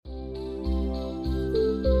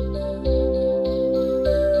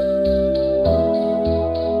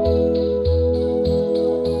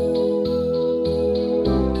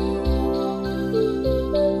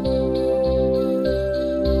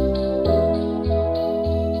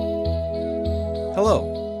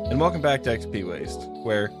Hello, and welcome back to XP Waste,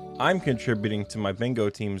 where I'm contributing to my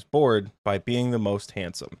bingo team's board by being the most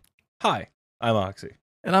handsome. Hi, I'm Oxy.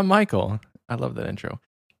 And I'm Michael. I love that intro.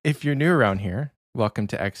 If you're new around here, welcome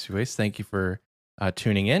to XP Waste. Thank you for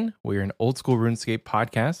tuning in. We're an old school RuneScape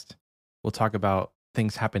podcast. We'll talk about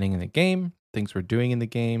things happening in the game, things we're doing in the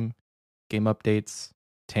game updates,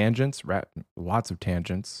 tangents, lots of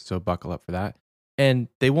tangents, so buckle up for that. And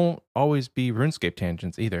they won't always be RuneScape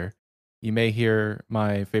tangents either. You may hear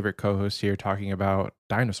my favorite co-host here talking about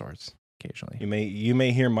dinosaurs occasionally. You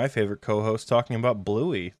may hear my favorite co-host talking about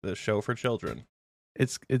Bluey, the show for children.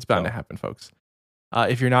 It's bound to happen, folks.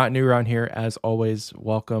 If you're not new around here, as always,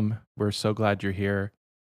 welcome. We're so glad you're here.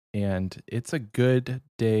 And it's a good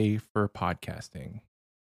day for podcasting.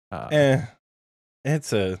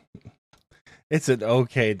 It's an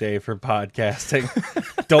okay day for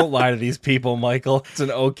podcasting. Don't lie to these people, Michael. It's an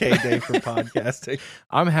okay day for podcasting.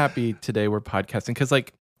 I'm happy today we're podcasting because,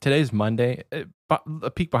 today's Monday. A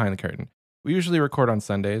peek behind the curtain. We usually record on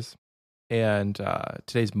Sundays, and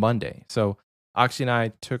today's Monday. So Oxy and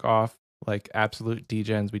I took off like absolute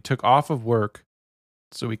degens. We took off of work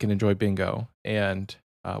so we can enjoy bingo, and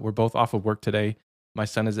we're both off of work today. My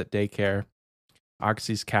son is at daycare.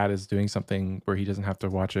 Oxy's cat is doing something where he doesn't have to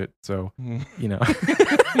watch it. So,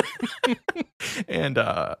 and,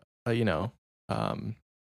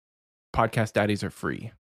 podcast daddies are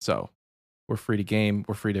free. So we're free to game.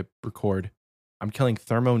 We're free to record. I'm killing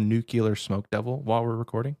thermonuclear smoke devil while we're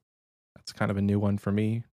recording. That's kind of a new one for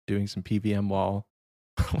me, doing some PVM while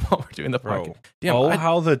we're doing the podcast. Damn,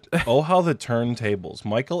 how the turntables.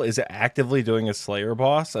 Michael is actively doing a Slayer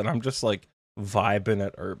boss, and I'm just like, vibing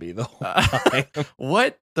at Irby the whole time.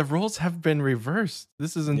 What? The roles have been reversed.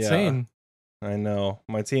 This is insane. Yeah, I know.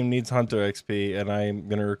 My team needs Hunter XP, and I'm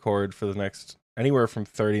going to record for the next anywhere from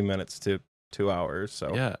 30 minutes to 2 hours.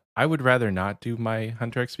 So yeah, I would rather not do my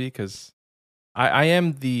Hunter XP because I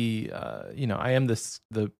am the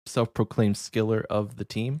the self-proclaimed skiller of the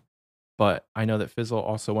team, but I know that Fizzle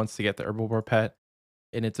also wants to get the Herbivore pet,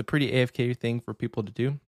 and it's a pretty AFK thing for people to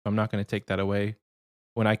do. I'm not going to take that away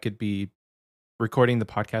when I could be recording the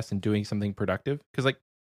podcast and doing something productive, because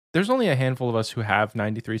there's only a handful of us who have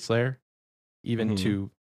 93 Slayer even to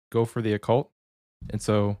go for the occult, and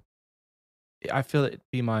so I feel it'd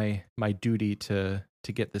be my duty to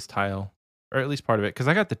get this tile, or at least part of it, because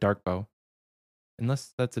I got the dark bow,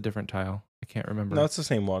 unless that's a different tile. I can't remember. No, it's the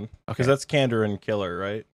same one, because Okay. that's Candor and Killer,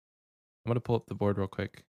 right? I'm gonna pull up the board real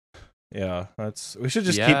quick. Yeah, we should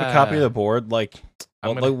just keep a copy of the board.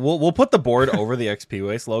 We'll put the board over the XP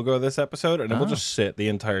Waste logo this episode, and it will just sit the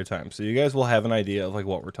entire time, so you guys will have an idea of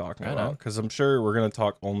what we're talking about. Because I'm sure we're going to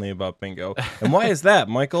talk only about bingo. And why is that,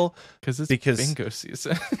 Michael? Because bingo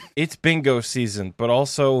season. It's bingo season, but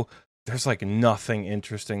also there's nothing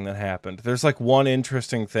interesting that happened. There's one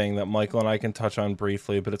interesting thing that Michael and I can touch on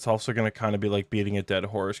briefly, but it's also going to kind of be beating a dead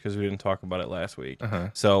horse because we didn't talk about it last week.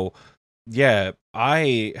 So yeah,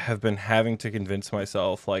 I have been having to convince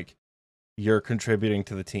myself you're contributing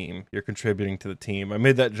to the team. You're contributing to the team. I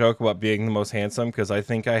made that joke about being the most handsome because I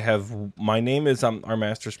think my name is on our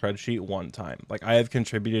master spreadsheet one time. I have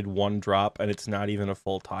contributed one drop, and it's not even a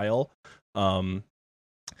full tile. I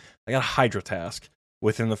got a Hydra task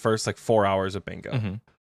within the first 4 hours of bingo.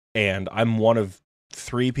 And I'm one of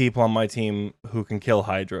 3 people on my team who can kill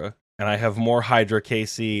Hydra. And I have more Hydra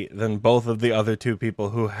KC than both of the other 2 people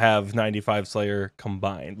who have 95 Slayer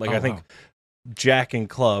combined. I think Jack and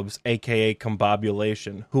Clubs, aka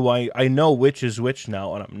Combobulation, who I know which is which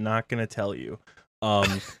now, and I'm not gonna tell you.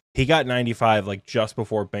 He got 95 just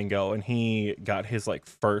before bingo, and he got his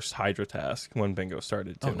first Hydra task when bingo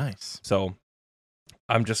started too. Oh, nice. So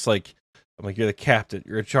I'm just you're the captain.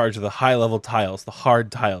 You're in charge of the high level tiles, the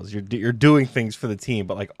hard tiles. You're doing things for the team,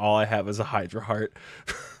 but all I have is a Hydra heart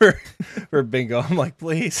for bingo. I'm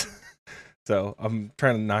please. So I'm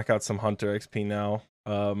trying to knock out some Hunter XP now.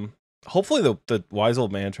 Hopefully the wise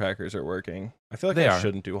old man trackers are working. I feel I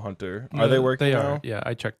shouldn't do Hunter. Are they working They now? are. Yeah,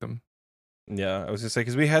 I checked them. Yeah, I was just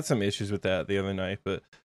because we had some issues with that the other night, but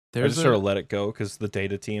I just sort of let it go because the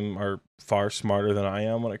data team are far smarter than I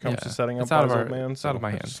am when it comes to setting up wise old man. It's out of my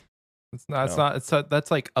hands.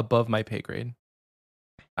 That's above my pay grade.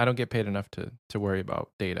 I don't get paid enough to worry about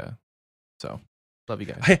data. So love you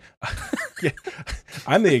guys. Yeah,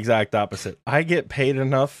 I'm the exact opposite. I get paid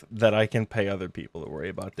enough that I can pay other people to worry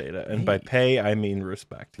about data, and by pay I mean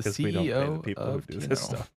respect, because we don't pay the people who do this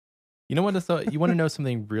stuff. You know what? You want to know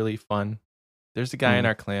something really fun? There's a guy in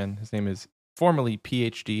our clan. His name is formerly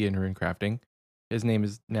PhD in runecrafting. His name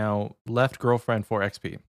is now Left Girlfriend 4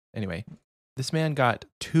 XP. Anyway, this man got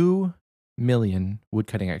 2 million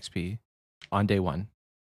woodcutting XP on day 1.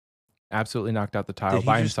 absolutely knocked out the tile Did he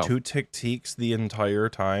by just himself. two tick-teaks the entire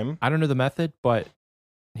time? I don't know the method, but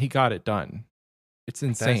he got it done. It's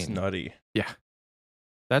insane. That's nutty.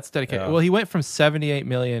 That's dedicated. Yeah. Well, he went from 78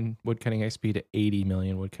 million woodcutting XP to 80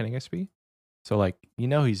 million woodcutting XP. So like,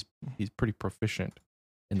 he's pretty proficient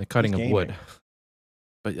in the cutting of wood.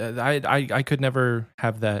 But I could never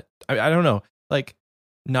have that. I don't know. Like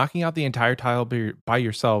knocking out the entire tile by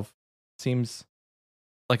yourself seems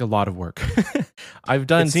like a lot of work. I've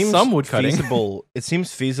done some woodcutting. It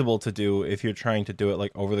seems feasible to do if you're trying to do it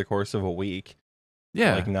like over the course of a week.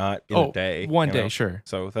 Yeah. Like not in a day. One day, sure.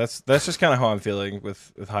 So that's just kind of how I'm feeling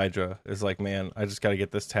with Hydra. Is like, man, I just got to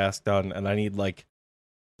get this task done, and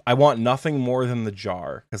I want nothing more than the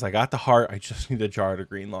jar, because I got the heart. I just need the jar to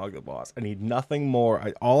green log the boss. I need nothing more.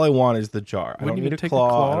 All I want is the jar. I don't need a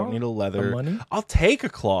claw. I don't need a leather. Money? I'll take a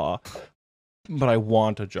claw, but I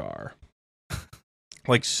want a jar.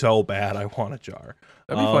 Like so bad, I want a jar.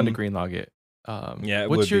 That'd be fun to green log it. Yeah, it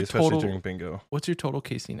what's would your be, especially total during bingo. What's your total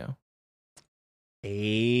KC now?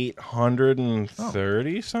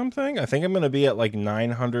 830 something. I think I'm gonna be at like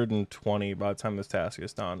 920 by the time this task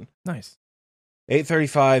is done. Nice.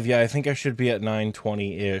 835. Yeah, I think I should be at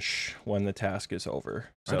 920 ish when the task is over.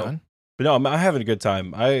 So, Right on. but no, I'm having a good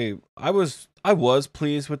time. I was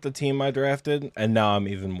pleased with the team I drafted, and now I'm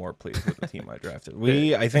even more pleased with the team I drafted.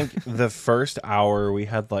 I think the first hour we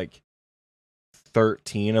had like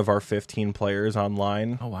 13 of our 15 players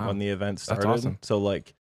online. Oh, wow. When the event started. That's awesome. So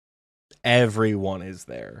like everyone is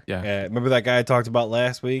there. Yeah. Remember that guy I talked about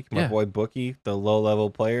last week? My Yeah. boy Bookie, the low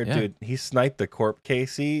level player? Yeah. Dude, he sniped the Corp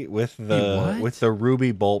KC with the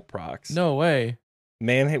Ruby Bolt procs. No way.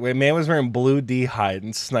 Man was wearing blue D hide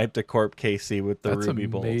and sniped a Corp KC with the That's Ruby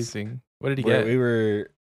Bolts. amazing. What did he get? We were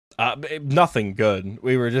nothing good.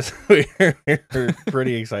 We were we were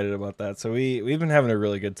pretty excited about that. So we've been having a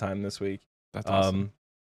really good time this week. That's awesome.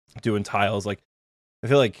 Doing tiles. Like I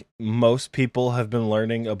feel like most people have been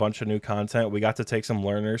learning a bunch of new content. We got to take some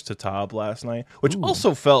learners to Tob last night, which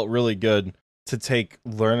also felt really good to take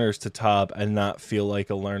learners to Tob and not feel like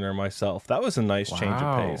a learner myself. That was a nice change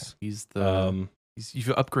of pace. You've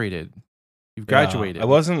upgraded. You've graduated. Yeah,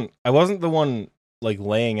 I wasn't the one like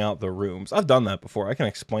laying out the rooms. I've done that before. I can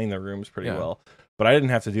explain the rooms pretty well. But I didn't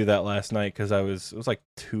have to do that last night because it was like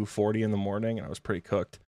 2:40 in the morning and I was pretty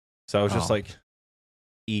cooked. So I was just like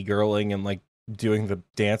e-girling and like doing the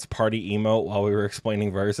dance party emote while we were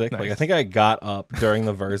explaining Verzik. Nice. Like I think I got up during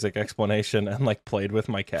the Verzik explanation and like played with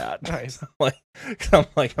my cat. Nice. I'm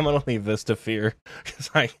gonna leave this to Fear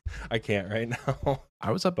because I can't right now.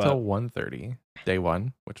 I was up till 1:30 day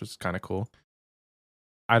one, which was kind of cool.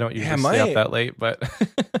 I don't usually stay up that late, but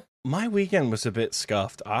my weekend was a bit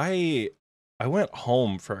scuffed. I went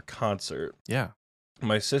home for a concert. Yeah.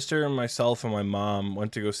 My sister and myself and my mom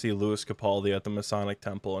went to go see Louis Capaldi at the Masonic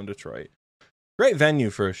Temple in Detroit. Great venue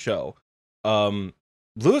for a show. Louis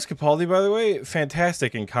Capaldi, by the way,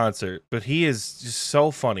 fantastic in concert, but he is just so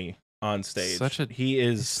funny on stage. He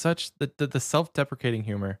is such the self-deprecating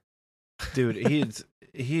humor. Dude,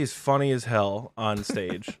 he is funny as hell on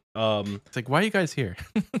stage. It's like, why are you guys here?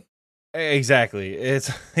 Exactly.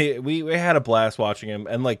 We had a blast watching him,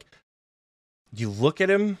 and like you look at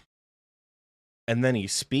him and then he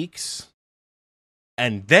speaks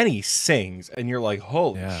and then he sings and you're like,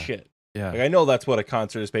 holy shit. Yeah. Like, I know that's what a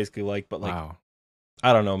concert is basically like, but like, wow.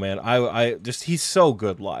 I don't know, man. I just, he's so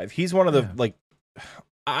good live. He's one of the, like,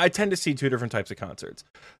 I tend to see two different types of concerts.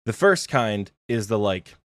 The first kind is the,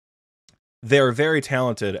 like, they're very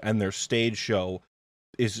talented and their stage show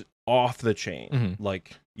is off the chain. Mm-hmm.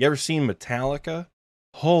 Like, you ever seen Metallica?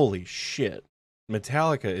 Holy shit.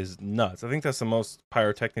 Metallica is nuts. I think that's the most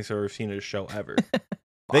pyrotechnics I've ever seen at a show ever.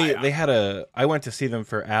 They had I went to see them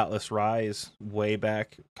for Atlas Rise way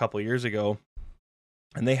back a couple years ago,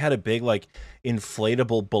 and they had a big like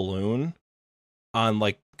inflatable balloon on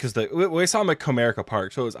like, because we saw them at Comerica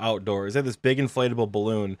Park, so it was outdoors. They had this big inflatable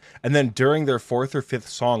balloon, and then during their fourth or fifth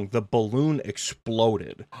song, the balloon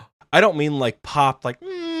exploded. I don't mean like popped, like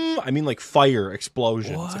I mean like fire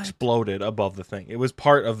explosions exploded above the thing. It was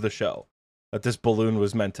part of the show that this balloon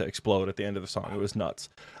was meant to explode at the end of the song. It was nuts.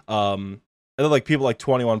 And then, like, people like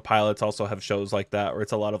 21 Pilots also have shows like that where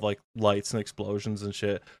it's a lot of like lights and explosions and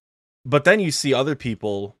shit. But then you see other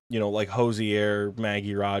people, you know, like Hosier,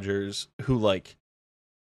 Maggie Rogers, who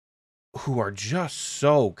are just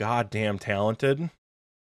so goddamn talented,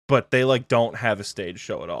 but they like don't have a stage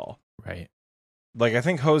show at all. Right. Like, I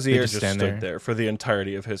think Hosier just stood there for the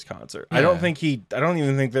entirety of his concert. Yeah. I don't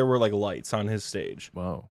even think there were like lights on his stage.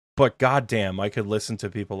 Whoa. But goddamn, I could listen to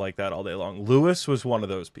people like that all day long. Louis was one of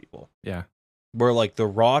those people. Yeah. Where like the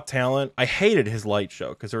raw talent, I hated his light show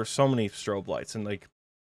because there were so many strobe lights, and like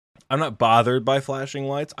I'm not bothered by flashing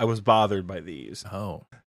lights. I was bothered by these. Oh.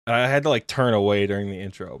 And I had to like turn away during the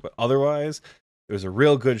intro, but otherwise it was a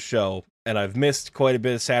real good show, and I've missed quite a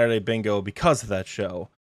bit of Saturday bingo because of that show.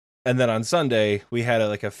 And then on Sunday we had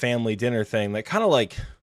like a family dinner thing that kind of like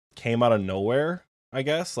came out of nowhere, I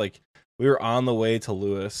guess. Like we were on the way to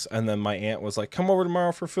Lewis, and then my aunt was like, "Come over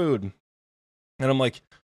tomorrow for food." And I'm like,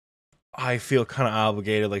 I feel kind of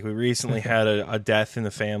obligated. Like we recently had a death in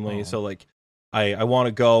the family, so like I want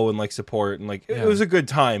to go and like support, and like it was a good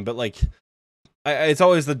time, but like it's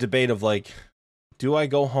always the debate of like, do I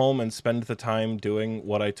go home and spend the time doing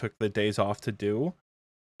what I took the days off to do,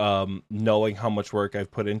 knowing how much work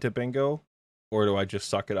I've put into bingo, or do I just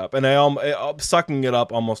suck it up? And sucking it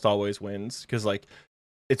up almost always wins, because like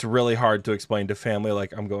it's really hard to explain to family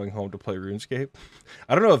like I'm going home to play RuneScape.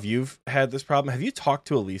 I don't know if you've had this problem. Have you talked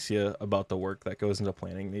to Alicia about the work that goes into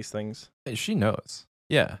planning these things? She knows.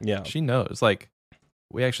 Yeah. She knows. Like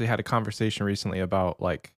we actually had a conversation recently about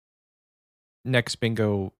like next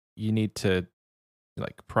bingo, you need to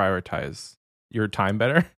like prioritize your time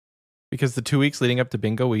better, because the 2 weeks leading up to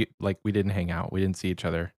bingo, we didn't hang out. We didn't see each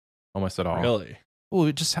other almost at all. Really? Well,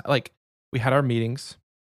 we just like we had our meetings.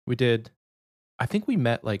 I think we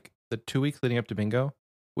met like the 2 weeks leading up to bingo.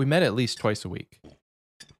 We met at least twice a week,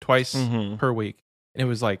 twice per week. And it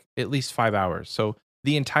was like at least 5 hours. So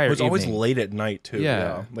the entire It was always evening, late at night too.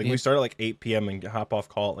 Yeah. Like we started like 8 p.m. and hop off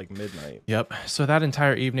call at like midnight. Yep. So that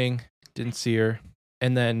entire evening, didn't see her.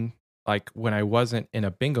 And then like when I wasn't in a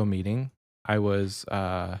bingo meeting, I was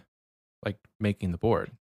like making the board.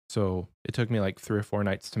 So it took me like 3 or 4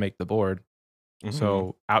 nights to make the board.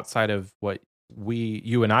 So outside of what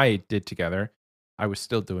you and I did together, I was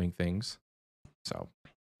still doing things. So,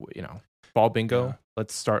 fall bingo,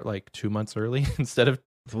 let's start like 2 months early instead of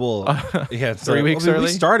 3 weeks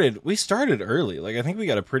early. We started early. Like I think we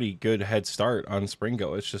got a pretty good head start on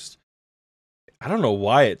Springo. It's just I don't know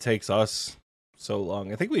why it takes us so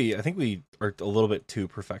long. I think we are a little bit too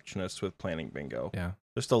perfectionist with planning bingo. Yeah.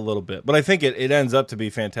 Just a little bit. But I think it ends up to be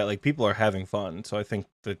fantastic. Like people are having fun. So I think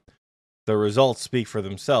that the results speak for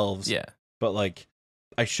themselves. Yeah. But like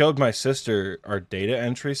I showed my sister our data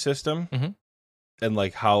entry system and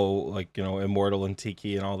like how like, Immortal and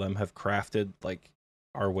Tiki and all them have crafted like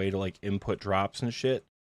our way to like input drops and shit.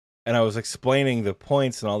 And I was explaining the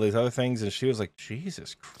points and all these other things, and she was like,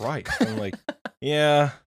 "Jesus Christ!" I'm like,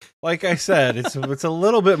 "Yeah, like I said, it's a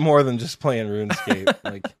little bit more than just playing RuneScape.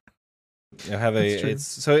 Like,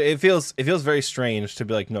 it feels very strange to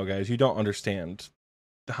be like, no, guys, you don't understand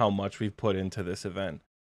how much we've put into this event.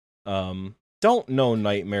 Don't know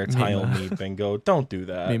Nightmare Tile me bingo. Don't do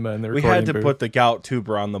that. We had to put the gout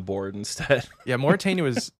tuber on the board instead. Yeah, Mauritania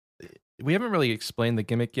was. We haven't really explained the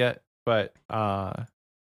gimmick yet, but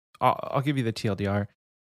I'll give you the TLDR.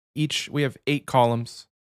 We have 8 columns.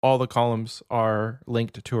 All the columns are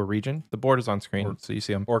linked to a region. The board is on screen, so you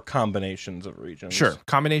see them. Or combinations of regions. Sure,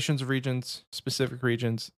 combinations of regions, specific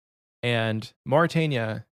regions. And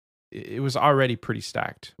Mauritania, it was already pretty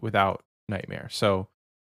stacked without Nightmare. So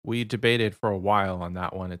we debated for a while on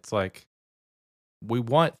that one. It's like, we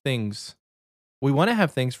want to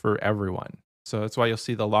have things for everyone. So that's why you'll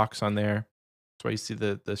see the locks on there. That's why you see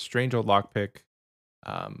the strange old lockpick,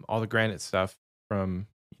 all the granite stuff from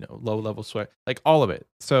low level sweat, like all of it.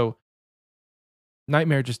 So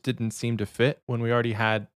Nightmare just didn't seem to fit when we already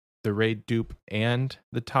had the raid dupe and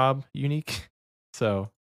the Tob unique. So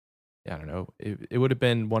yeah, I don't know. It would have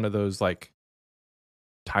been one of those like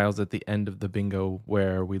tiles at the end of the bingo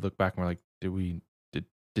where we look back and we're like,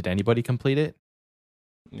 did anybody complete it?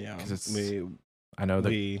 Yeah, I know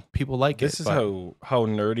that people like this is how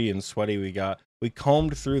nerdy and sweaty we got. We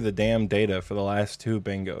combed through the damn data for the last 2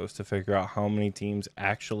 bingos to figure out how many teams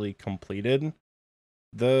actually completed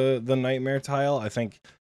the Nightmare tile. I think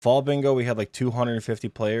fall bingo we had like 250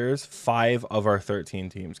 players. 5 of our 13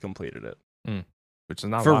 teams completed it. Which is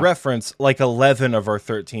not for reference. Like 11 of our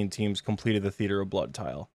 13 teams completed the Theater of Blood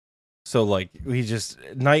tile. So like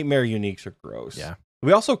Nightmare uniques are gross. Yeah.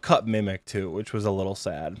 We also cut Mimic too, which was a little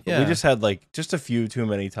sad. But we just had like just a few too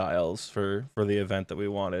many tiles for the event that we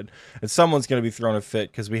wanted. And someone's going to be throwing a fit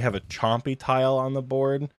because we have a Chompy tile on the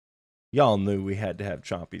board. Y'all knew we had to have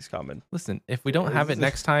Chompies coming. Listen, if we don't have it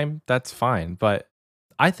next time, that's fine. But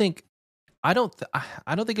I don't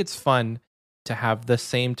think it's fun to have the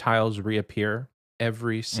same tiles reappear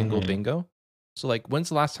every single bingo. So like, when's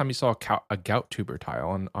the last time you saw a gout tuber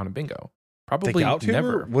tile on a bingo? Probably the gout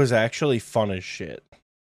never. Was actually fun as shit.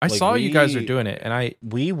 I saw you guys are doing it, and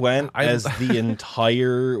we went with the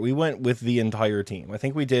entire team. I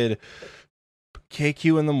think we did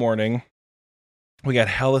KQ in the morning. We got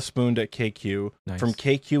hella spooned at KQ. Nice. From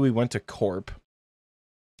KQ we went to Corp.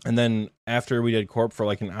 And then after we did Corp for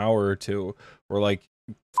like an hour or two, we're like,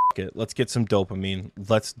 fuck it, let's get some dopamine.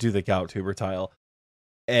 Let's do the Gout Tuber tile.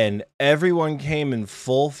 And everyone came in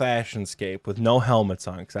full fashion scape with no helmets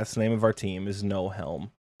on, because that's the name of our team, is No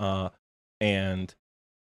Helm. And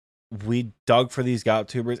we dug for these Gout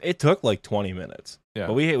Tubers. It took like 20 minutes. Yeah.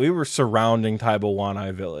 But we were surrounding Taibo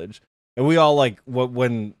Wanai Village. And we all like,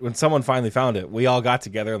 when someone finally found it, we all got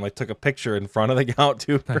together and like took a picture in front of the Gout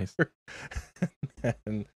Tuber. Nice.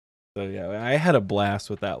 And so yeah, I had a blast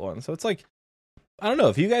with that one. So it's like, I don't know,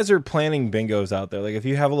 if you guys are planning bingos out there, like if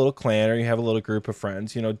you have a little clan or you have a little group of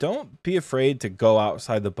friends, you know, don't be afraid to go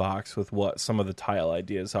outside the box with what some of the tile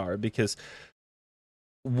ideas are, because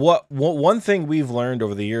one thing we've learned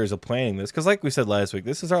over the years of planning this, because like we said last week,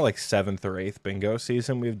 this is our like 7th or 8th bingo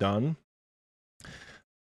season we've done.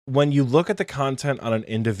 When you look at the content on an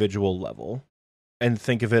individual level and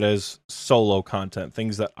think of it as solo content,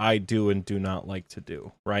 things that I do and do not like to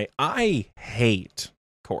do, right? I hate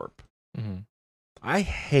Corp. Mm-hmm. I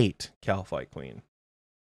hate Cal Fight Queen.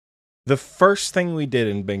 The first thing we did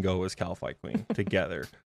in bingo was Cal Fight Queen together.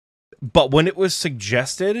 But when it was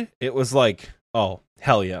suggested, it was like, oh,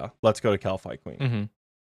 hell yeah, let's go to Cal Fight Queen. Mm-hmm.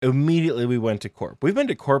 Immediately we went to Corp. We've been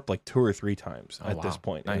to Corp like 2 or 3 times at this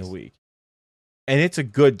point in the week. And it's a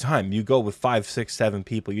good time. You go with 5, 6, 7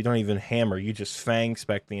 people. You don't even hammer. You just fang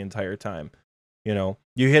spec the entire time. You know,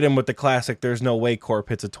 you hit him with the classic, there's no way Corp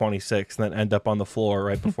hits a 26 and then end up on the floor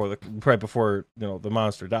right before you know, the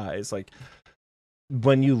monster dies. Like,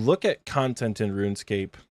 when you look at content in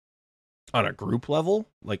RuneScape on a group level,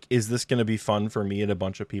 like, is this going to be fun for me and a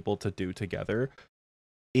bunch of people to do together?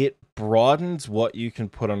 It broadens what you can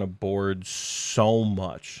put on a board so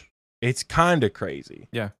much. It's kind of crazy.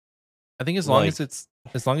 Yeah. I think as long as it's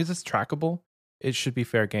trackable, it should be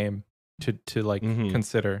fair game to like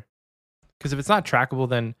consider. Because if it's not trackable,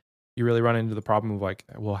 then you really run into the problem of like,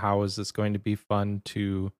 well, how is this going to be fun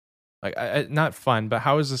to, like, not fun, but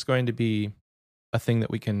how is this going to be a thing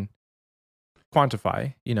that we can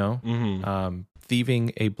quantify? You know,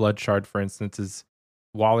 thieving a blood shard, for instance, is,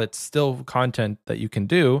 while it's still content that you can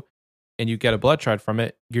do, and you get a blood shard from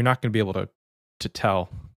it, you're not going to be able to tell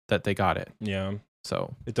that they got it. Yeah.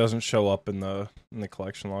 So it doesn't show up in the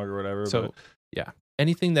collection log or whatever. So but yeah,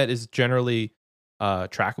 anything that is generally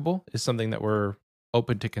trackable is something that we're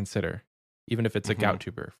open to consider, even if it's a Gout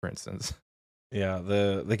Tuber, for instance. Yeah,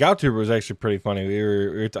 the Gout Tuber was actually pretty funny. We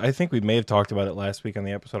were I think we may have talked about it last week on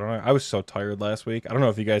the episode. I was so tired last week. I don't know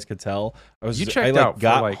if you guys could tell. You checked out.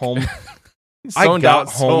 Got home. I got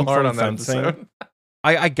home so hard on that episode.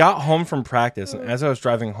 I got home from practice, and as I was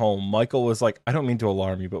driving home, Michael was like, I don't mean to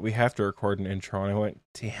alarm you, but we have to record an intro. And I went,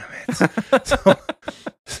 damn it.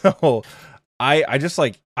 so I just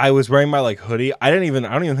like, I was wearing my like hoodie. I don't even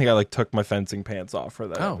think I like took my fencing pants off for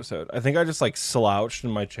that episode. I think I just like slouched in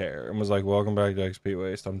my chair and was like, welcome back to XP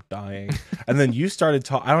Waste. I'm dying. And then you started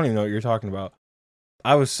talking. I don't even know what you're talking about.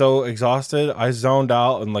 I was so exhausted. I zoned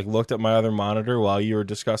out and like looked at my other monitor while you were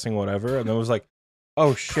discussing whatever. And then was like,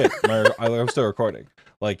 oh shit, I'm still recording.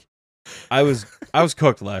 Like, I was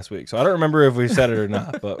cooked last week, so I don't remember if we said it or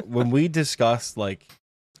not. But when we discussed, like,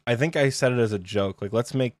 I think I said it as a joke, like,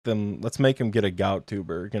 let's make them get a Gout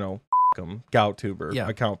Tuber, you know, them Gout Tuber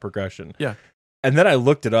account progression. Yeah. And then I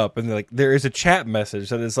looked it up, and like, there is a chat message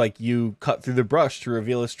that is like, you cut through the brush to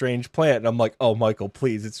reveal a strange plant, and I'm like, oh Michael,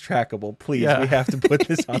 please, it's trackable, please, we have to put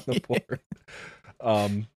this on the board.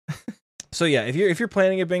 So yeah, if you're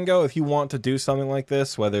planning a bingo, if you want to do something like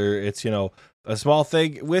this, whether it's, you know, a small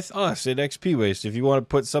thing with us at XP Waste, if you want to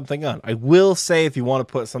put something on, I will say, if you want to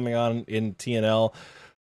put something on in TNL,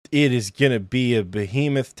 it is gonna be a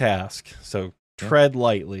behemoth task. So tread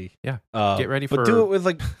lightly. Yeah, get ready for. But do it with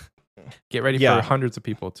like. Get ready for hundreds of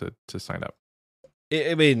people to sign up.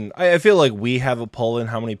 I mean, I feel like we have a pull in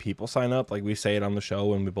how many people sign up. Like, we say it on the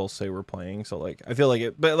show and we both say we're playing. So, like, I feel like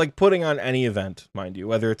it, but like putting on any event, mind you,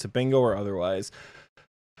 whether it's a bingo or otherwise,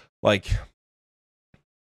 like,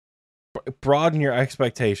 broaden your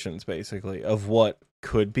expectations, basically, of what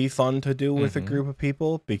could be fun to do with a group of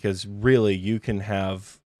people, because really you can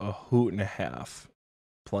have a hoot and a half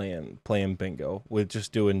playing bingo with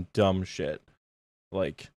just doing dumb shit.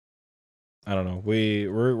 Like, I don't know.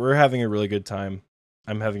 We're having a really good time.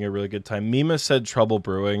 I'm having a really good time. Mima said Trouble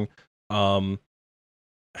Brewing.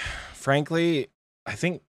 Frankly, I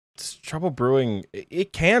think Trouble Brewing,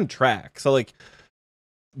 it can track. So like,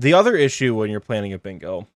 the other issue when you're planning a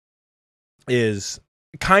bingo is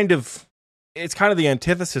it's kind of the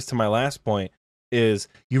antithesis to my last point, is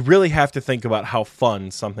you really have to think about how fun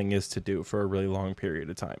something is to do for a really long period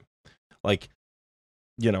of time. Like,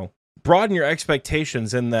 you know, broaden your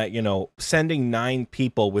expectations in that, sending 9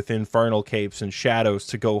 people with infernal capes and shadows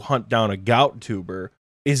to go hunt down a gout tuber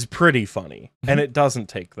is pretty funny, and it doesn't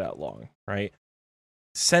take that long, right?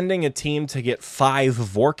 Sending a team to get 5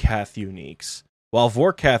 Vorkath uniques, while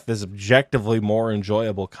Vorkath is objectively more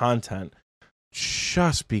enjoyable content,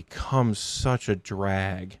 just becomes such a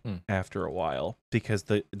drag after a while because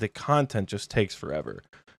the content just takes forever.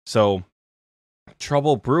 So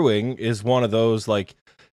Trouble Brewing is one of those, like,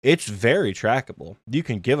 it's very trackable. You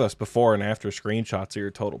can give us before and after screenshots of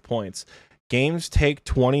your total points. Games take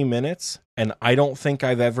 20 minutes, and I don't think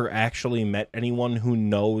I've ever actually met anyone who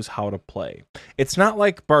knows how to play. It's not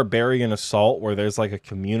like Barbarian Assault, where there's like a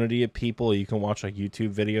community of people. You can watch like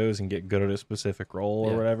YouTube videos and get good at a specific role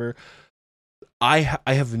or whatever. I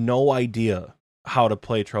have no idea how to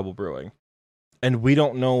play Trouble Brewing, and we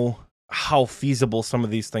don't know how feasible some of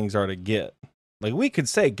these things are to get. Like, we could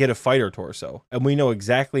say get a fighter torso, and we know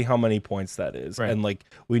exactly how many points that is, and like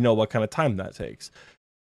we know what kind of time that takes.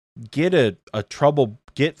 Get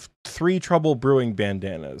get 3 Trouble Brewing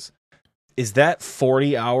bandanas. Is that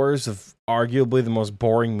 40 hours of arguably the most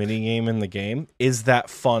boring minigame in the game? Is that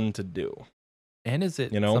fun to do? And is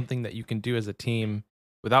it something that you can do as a team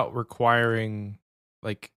without requiring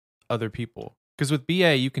like other people? Because with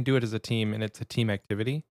BA, you can do it as a team and it's a team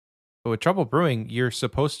activity. But with Trouble Brewing, you're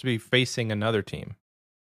supposed to be facing another team.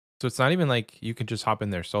 So it's not even like you can just hop in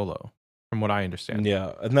there solo, from what I understand.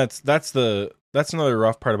 Yeah, and that's another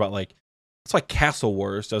rough part about, like, that's why Castle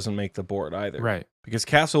Wars doesn't make the board either. Right. Because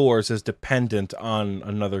Castle Wars is dependent on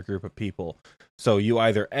another group of people. So you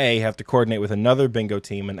either A, have to coordinate with another bingo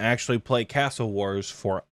team and actually play Castle Wars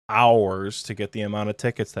for hours to get the amount of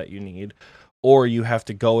tickets that you need, or you have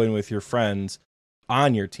to go in with your friends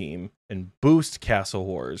on your team and boost Castle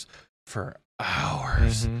Wars for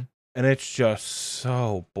hours. And it's just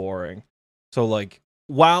so boring. So, like,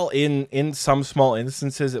 while in some small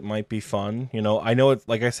instances it might be fun, I know it,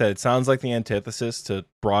 like I said, it sounds like the antithesis to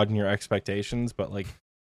broaden your expectations, but like,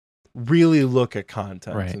 really look at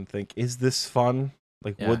content and think, is this fun?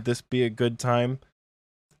 Like, would this be a good time?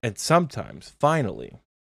 And sometimes, finally,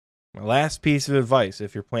 my last piece of advice,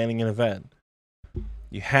 if you're planning an event,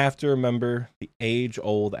 you have to remember the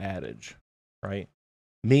age-old adage, right?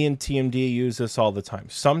 Me and TMD use this all the time.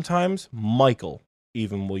 Sometimes Michael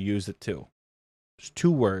even will use it too. There's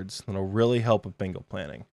 2 words that'll really help with bingo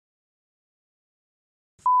planning.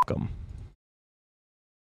 F**k 'em.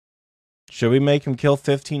 Should we make him kill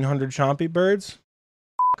 1,500 chompy birds?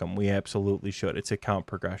 F**k 'em. We absolutely should. It's a count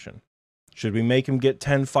progression. Should we make him get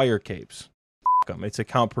 10 fire capes? F**k 'em. It's a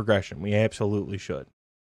count progression. We absolutely should.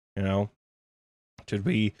 Should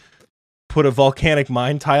we put a volcanic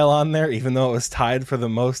mine tile on there, even though it was tied for the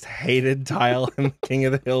most hated tile in King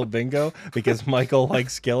of the Hill bingo because Michael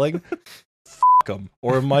likes skilling? Frick 'em.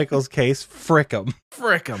 Or in Michael's case, frick 'em.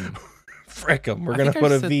 Frick 'em. Frick 'em. We're going to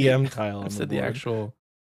put a VM tile on the board. I said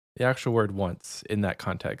the actual word once in that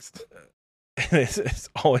context. It's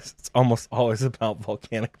almost always about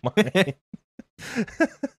volcanic mine.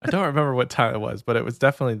 I don't remember what tile it was, but it was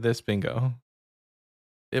definitely this bingo.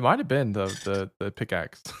 It might have been the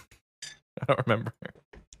pickaxe. I don't remember.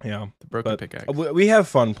 Yeah. The broken pickaxe. We have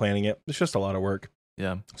fun planning it. It's just a lot of work.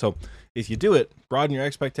 Yeah. So if you do it, broaden your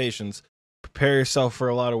expectations, prepare yourself for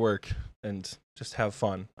a lot of work, and just have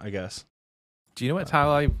fun, I guess. Do you know what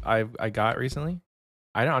tile I got recently?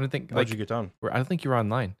 I don't think. How'd you get done? I don't think you were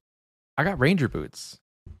online. I got Ranger boots.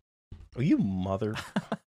 Oh, you mother.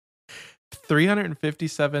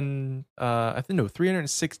 357.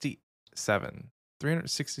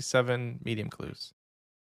 367 medium clues.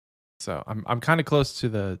 So I'm kind of close to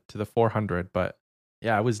the 400, but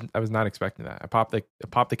yeah, I was not expecting that. I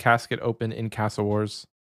popped the casket open in Castle Wars,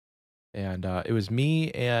 and it was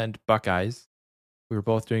me and Buckeyes. We were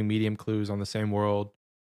both doing medium clues on the same world.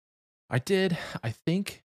 I did, I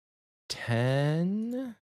think,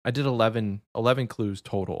 10. I did 11 clues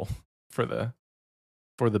total for the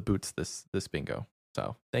boots this bingo.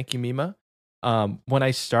 So thank you, Mima. When I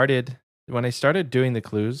started doing the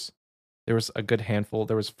clues, there was a good handful.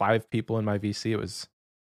 There was 5 people in my VC. It was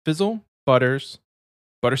Fizzle, Butters,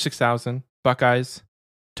 Butter 6000, Buckeyes,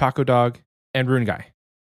 Taco Dog, and Rune Guy.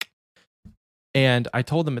 And I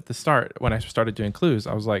told them at the start, when I started doing clues,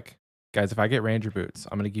 I was like, guys, if I get Ranger boots,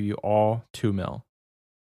 I'm going to give you all 2 mil.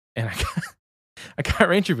 And I got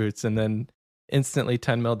Ranger boots, and then instantly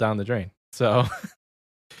 10 mil down the drain. So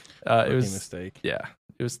it was a mistake. Yeah.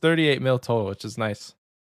 It was 38 mil total, which is nice.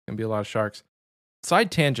 Gonna be a lot of sharks.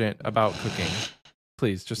 Side tangent about cooking.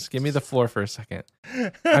 Please, just give me the floor for a second.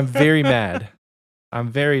 I'm very mad. I'm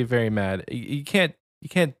very, very mad. You can't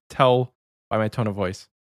tell by my tone of voice.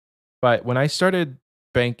 But when I started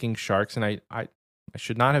banking sharks, and I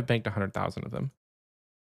should not have banked 100,000 of them.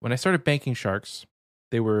 When I started banking sharks,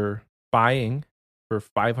 they were buying for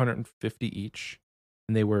 550 each,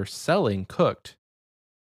 and they were selling cooked.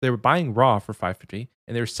 They were buying raw for 550,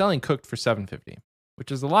 and they were selling cooked for 750,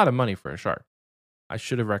 which is a lot of money for a shark. I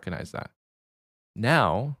should have recognized that.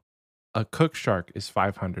 Now, a cooked shark is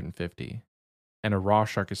 550, and a raw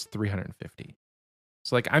shark is 350.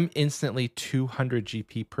 So like I'm instantly 200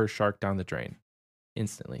 GP per shark down the drain,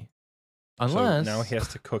 instantly. Unless so now he has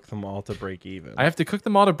to cook them all to break even. I have to cook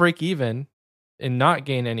them all to break even and not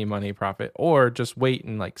gain any money profit, or just wait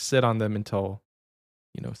and like sit on them until,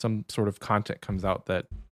 you know, some sort of content comes out that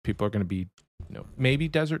people are going to be, you know, maybe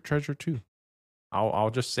Desert Treasure 2. I'll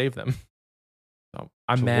just save them. So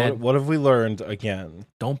I'm mad. What have we learned again?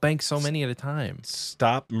 Don't bank so many at a time.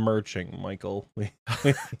 Stop merching, Michael.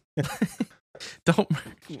 Don't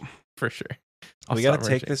for sure. We got to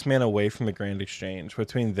take this man away from the Grand Exchange.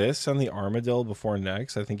 Between this and the Armadillo before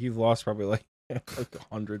next, I think you've lost probably like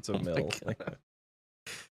hundreds of mil.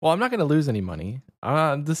 Well, I'm not going to lose any money.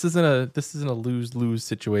 This isn't a lose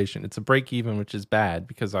situation. It's a break even, which is bad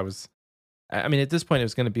because I mean, at this point, it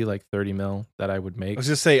was going to be like 30 mil that I would make. I was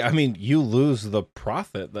just say, I mean, you lose the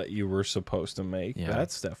profit that you were supposed to make. Yeah.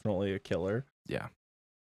 That's definitely a killer. Yeah.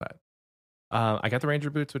 But I got the Ranger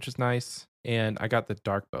boots, which is nice, and I got the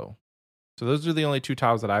dark bow. So those are the only 2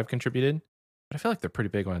 tiles that I've contributed, but I feel like they're pretty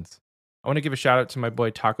big ones. I want to give a shout out to my boy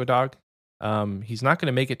Taco Dog. He's not going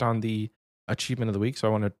to make it on the achievement of the week, so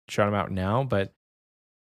I want to shout him out now. But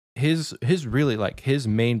his really like his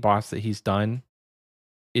main boss that he's done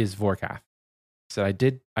is Vorkath. So I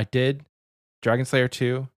did Dragon Slayer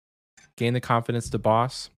 2, gain the confidence to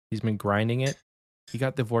boss. He's been grinding it. He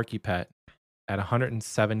got the Vorky pet at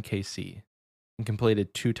 107 KC and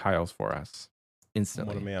completed 2 tiles for us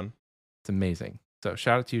instantly. What a man. It's amazing. So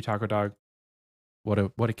shout out to you, Taco Dog. What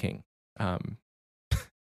a king.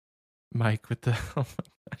 Mike with the oh my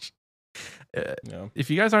gosh. Yeah. If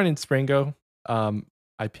you guys aren't in Springo,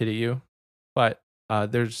 I pity you. But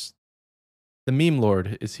there's the meme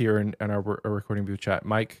lord is here in our recording booth chat.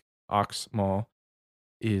 Mike Oxmall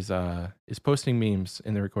is posting memes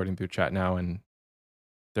in the recording booth chat now, and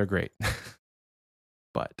they're great.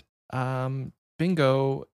 But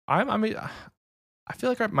bingo, I feel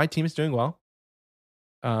like my team is doing well.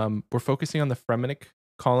 We're focusing on the Fremennik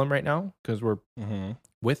column right now because we're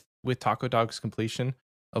with Taco Dog's completion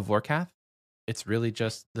of Vorkath. It's really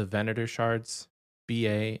just the Venator shards,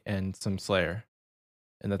 BA, and some Slayer,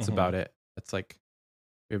 and that's about it. It's like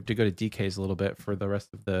we have to go to DKs a little bit for the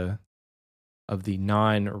rest of the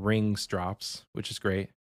non-rings drops, which is great.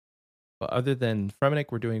 But other than Fremennik,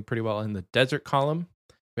 we're doing pretty well in the desert column.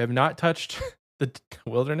 We have not touched the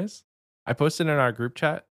wilderness. I posted in our group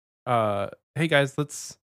chat, hey guys,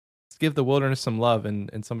 let's give the wilderness some love.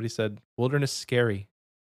 And somebody said, wilderness scary.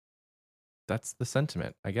 That's the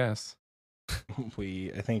sentiment, I guess.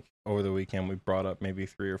 I think over the weekend we brought up maybe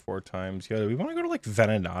 3 or 4 times, yeah, we want to go to like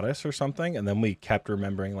Venenatis or something. And then we kept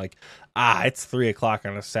remembering like, it's 3:00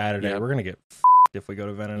 on a Saturday. Yep. We're going to get if we go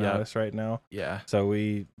to Venenatis right now. Yeah. So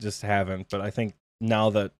we just haven't. But I think now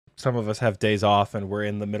that some of us have days off and we're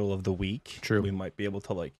in the middle of the week, true, we might be able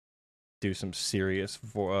to like do some serious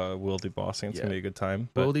wildy bossing. It's gonna be a good time.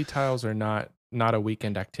 But wildy tiles are not a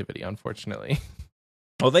weekend activity, unfortunately.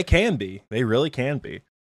 Oh, they can be. They really can be.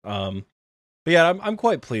 But yeah, I'm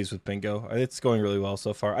quite pleased with bingo. It's going really well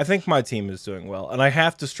so far. I think my team is doing well, and I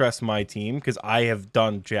have to stress my team because I have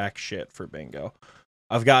done jack shit for bingo.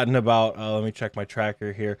 I've gotten about let me check my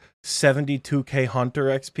tracker here, 72k Hunter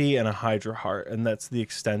XP and a Hydra Heart, and that's the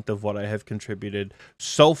extent of what I have contributed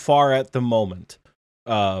so far at the moment.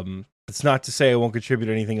 It's not to say I won't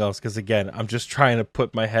contribute anything else, because again, I'm just trying to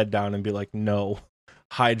put my head down and be like, no,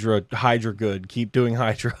 Hydra good, keep doing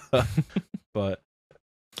Hydra. But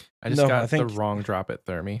I just got the wrong drop at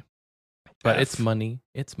Thermi. But it's money.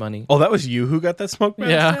 It's money. Oh, that was you who got that smoke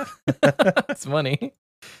mask? Yeah. It's money.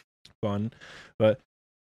 Fun. But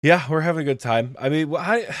yeah, we're having a good time. I mean,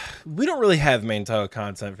 we don't really have main title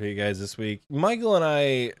content for you guys this week. Michael and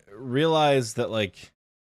I realized that, like,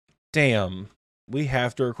 damn, we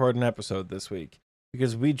have to record an episode this week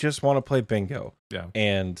because we just want to play bingo. Yeah.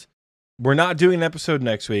 And we're not doing an episode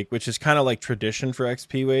next week, which is kind of like tradition for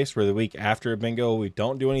XP Waste, where the week after a bingo, we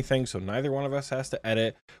don't do anything. So neither one of us has to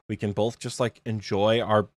edit. We can both just like enjoy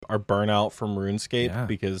our burnout from RuneScape,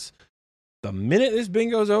 because the minute this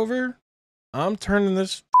bingo's over, I'm turning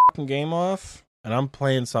this fucking game off and I'm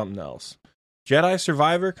playing something else. Jedi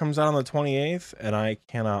Survivor comes out on the 28th and I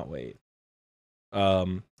cannot wait.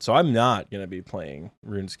 So I'm not going to be playing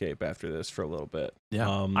RuneScape after this for a little bit. Yeah.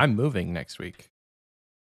 I'm moving next week.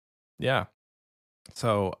 Yeah.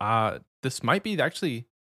 So this might be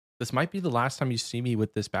the last time you see me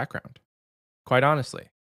with this background. Quite honestly,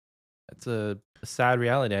 that's a sad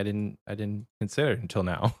reality I didn't consider until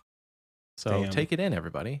now. So Damn. take it in,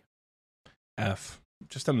 everybody. F.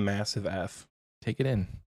 Just a massive F. Take it in.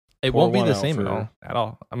 It Pour won't be one the out same for- at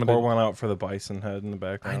all. I'm Pour gonna. one out for the bison head in the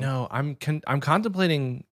background. I know. I'm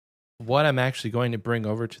contemplating what I'm actually going to bring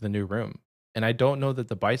over to the new room, and I don't know that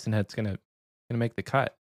the bison head's gonna make the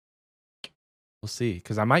cut. We'll see,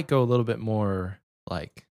 because I might go a little bit more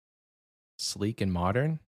like sleek and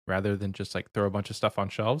modern rather than just like throw a bunch of stuff on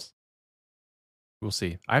shelves. We'll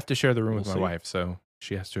see. I have to share the room with my wife, so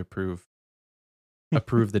she has to approve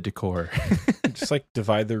the decor. Just like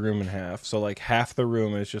divide the room in half. So like half the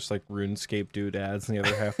room is just like RuneScape doodads, and the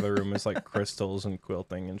other half of the room is like crystals and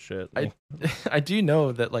quilting and shit. I do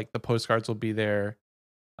know that like the postcards will be there.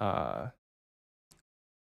 The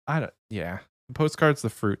postcards, the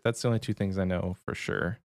fruit. That's the only two things I know for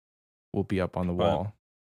sure will be up on the wall.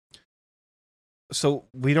 So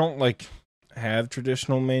we don't like have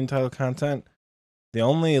traditional main title content. The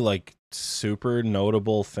only like super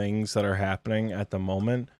notable things that are happening at the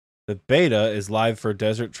moment, the beta is live for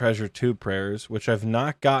Desert Treasure 2 prayers, which I've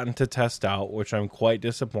not gotten to test out, which I'm quite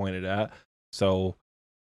disappointed at. So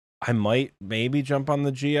I might maybe jump on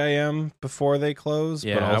the GIM before they close.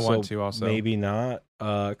 Yeah, but also, I want to also. Maybe not.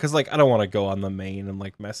 Because like I don't want to go on the main and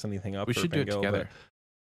like mess anything up. We should do it together.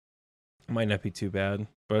 Might not be too bad.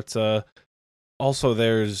 But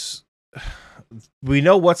also we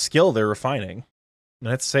know what skill they're refining.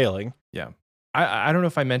 And that's sailing. Yeah. I don't know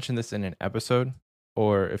if I mentioned this in an episode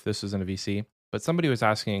or if this was in a VC, but somebody was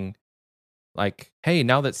asking, like, hey,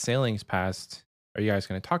 now that sailing's passed, are you guys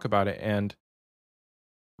going to talk about it? And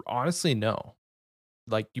honestly, no.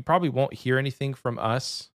 Like, you probably won't hear anything from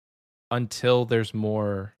us until there's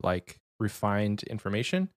more, like, refined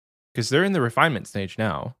information, because they're in the refinement stage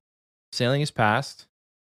now. Sailing is passed.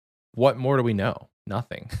 What more do we know?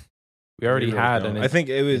 Nothing. We already had I think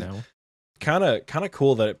it was... You know, kind of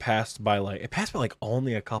cool that it passed by like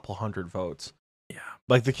only a couple hundred votes. Yeah.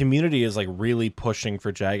 Like the community is like really pushing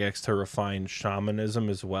for Jagex to refine shamanism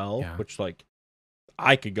as well, which like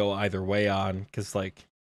I could go either way on, because like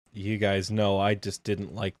you guys know I just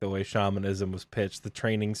didn't like the way shamanism was pitched. The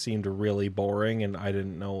training seemed really boring, and I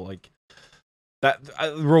didn't know like that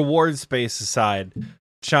reward space aside,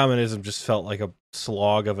 shamanism just felt like a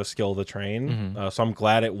slog of a skill to train. Mm-hmm. So I'm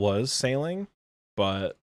glad it was sailing,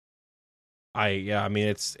 but I mean,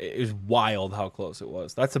 it was wild how close it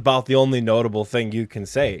was. That's about the only notable thing you can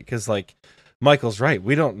say, because like Michael's right,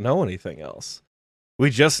 we don't know anything else. We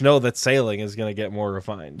just know that sailing is going to get more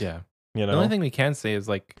refined. Yeah, you know. The only thing we can say is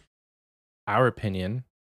like our opinion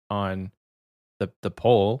on the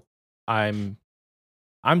poll. I'm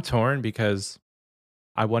torn, because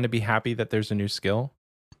I want to be happy that there's a new skill,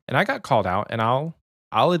 and I got called out, and I'll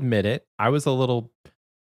admit it. I was a little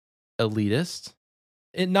elitist.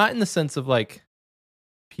 Not in the sense of like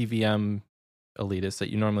PVM elitist that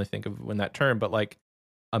you normally think of when that term, but like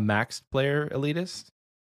a maxed player elitist.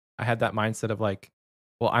 I had that mindset of like,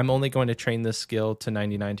 well, I'm only going to train this skill to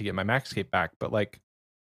 99 to get my max cape back. But like,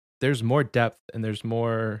 there's more depth and there's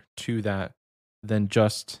more to that than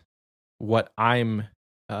just what I'm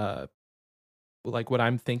what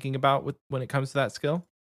I'm thinking about when it comes to that skill.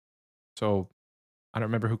 So I don't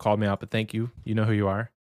remember who called me out, but thank you. You know who you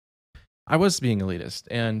are. I was being elitist,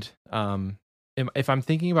 and if I'm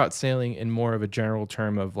thinking about sailing in more of a general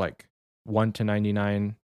term of like 1 to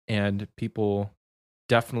 99, and people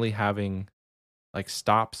definitely having like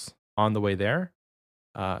stops on the way there,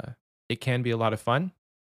 it can be a lot of fun.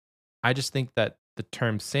 I just think that the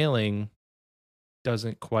term sailing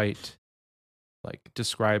doesn't quite like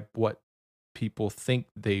describe what people think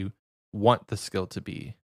they want the skill to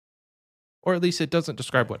be, or at least it doesn't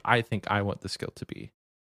describe what I think I want the skill to be.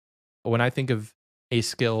 When I think of a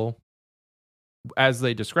skill as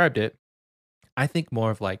they described it, I think more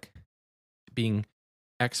of like being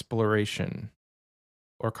exploration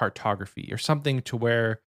or cartography or something, to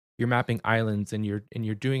where you're mapping islands and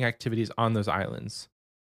you're doing activities on those islands,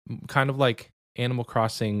 kind of like Animal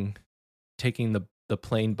Crossing, taking the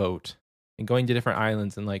plane boat and going to different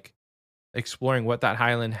islands and like exploring what that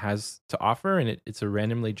island has to offer, and it's a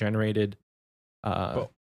randomly generated place.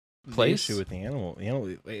 The issue with the animal,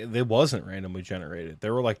 it wasn't randomly generated.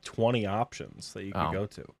 There were like 20 options that you could go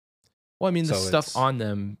to. Well, I mean, the stuff on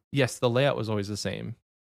them, yes, the layout was always the same,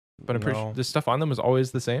 but I'm pretty sure the stuff on them was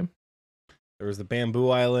always the same. There was the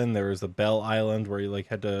Bamboo Island. There was the Bell Island, where you like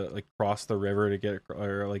had to like cross the river to get,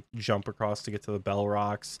 or like jump across to get to the Bell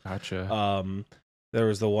Rocks. Gotcha. There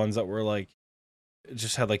was the ones that were like it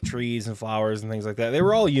just had like trees and flowers and things like that. They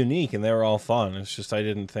were all unique and they were all fun. It's just I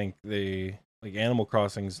didn't think like Animal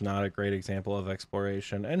Crossing is not a great example of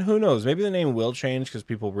exploration. And who knows, maybe the name will change because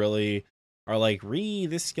people really are like,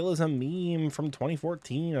 this skill is a meme from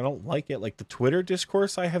 2014. I don't like it. Like the Twitter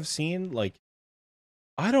discourse I have seen, like,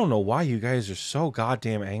 I don't know why you guys are so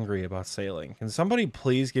goddamn angry about sailing. Can somebody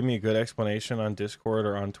please give me a good explanation on Discord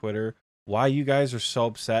or on Twitter why you guys are so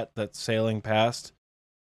upset that sailing passed?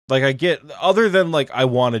 Like, I get, other than like I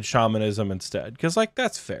wanted shamanism instead, because like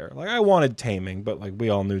that's fair. Like I wanted taming, but like we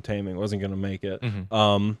all knew taming wasn't gonna make it.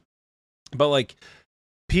 Mm-hmm. But like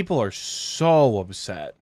people are so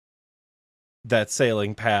upset that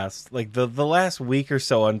sailing passed. Like the last week or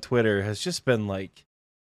so on Twitter has just been like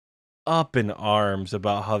up in arms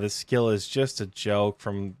about how this skill is just a joke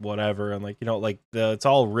from whatever, and like, you know, like it's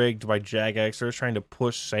all rigged by Jagex. They're trying to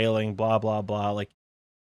push sailing, blah blah blah. Like,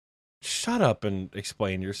 shut up and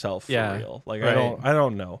explain yourself for real. Like, right. I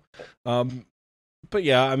don't know. But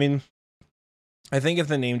yeah, I mean, I think if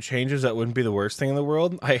the name changes, that wouldn't be the worst thing in the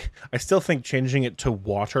world. I still think changing it to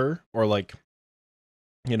water or like,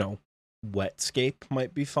 you know, Wetscape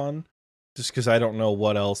might be fun, just because I don't know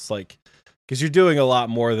what else, like, because you're doing a lot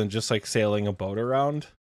more than just like sailing a boat around.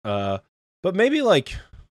 But maybe like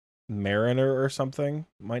Mariner or something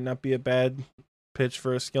might not be a bad pitch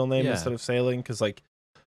for a skill name instead of sailing, because like,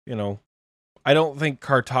 you know, I don't think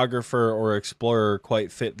cartographer or explorer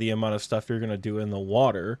quite fit the amount of stuff you're going to do in the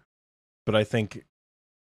water. But I think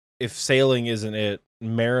if sailing isn't it,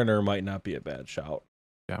 Mariner might not be a bad shout.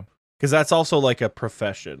 Yeah. Because that's also like a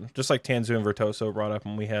profession. Just like Tanzu and Vertoso brought up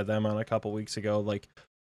when we had them on a couple weeks ago. Like,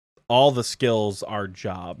 all the skills are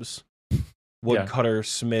jobs. Woodcutter,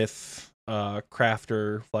 smith,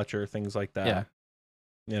 crafter, Fletcher, things like that. Yeah.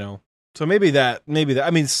 You know? So maybe that.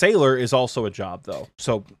 I mean, sailor is also a job, though.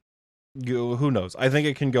 So who knows? I think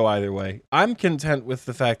it can go either way. I'm content with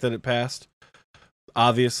the fact that it passed,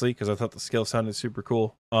 obviously, because I thought the skill sounded super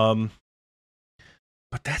cool. But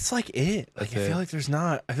that's like it. Like, I feel like there's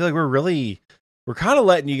not. I feel like we're kind of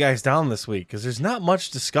letting you guys down this week because there's not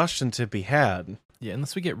much discussion to be had. Yeah,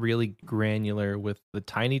 unless we get really granular with the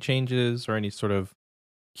tiny changes or any sort of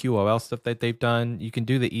QOL stuff that they've done. You can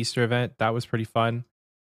do the Easter event. That was pretty fun.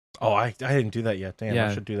 Oh, I didn't do that yet. Damn,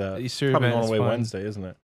 I should do that. Easter Probably event going away fun. Wednesday, isn't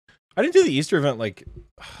it? I didn't do the Easter event. Like,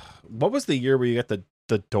 what was the year where you got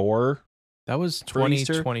the door? That was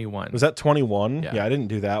 2021. Was that 21? Yeah, I didn't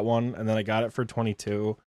do that one, and then I got it for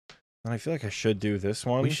 22. And I feel like I should do this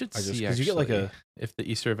one. We should see, because you get like if the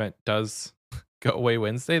Easter event does go away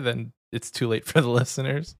Wednesday, then it's too late for the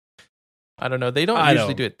listeners. I don't know. They don't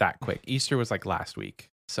usually do it that quick. Easter was like last week,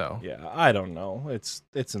 so yeah, I don't know. It's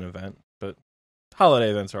an event, but holiday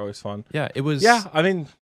events are always fun. Yeah, it was. Yeah, I mean,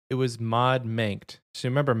 it was Mod Manked. So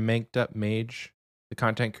remember Manked Up Mage, the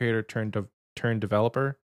content creator turned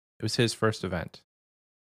developer. It was his first event,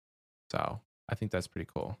 so I think that's pretty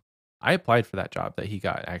cool. I applied for that job that he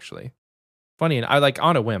got, actually. Funny, and I like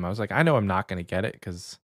on a whim. I was like, I know I'm not going to get it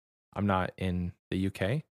because I'm not in the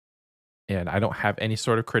UK, and I don't have any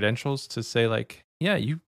sort of credentials to say like, yeah,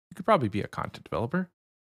 you could probably be a content developer.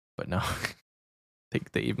 But no, they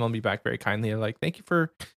emailed me back very kindly. They're like, thank you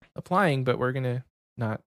for applying, but we're gonna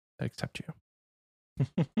not accept you.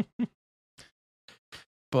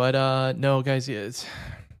 But no, guys, it's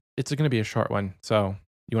gonna be a short one. So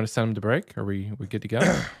you want to send them to break? Are we good to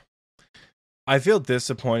go? I feel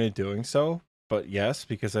disappointed doing so, but yes,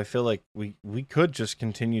 because I feel like we could just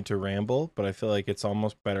continue to ramble, but I feel like it's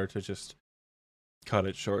almost better to just cut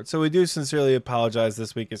it short. So we do sincerely apologize.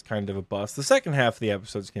 This week is kind of a bust. The second half of the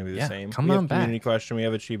episode is going to be the same. Come we on have back. Community question. We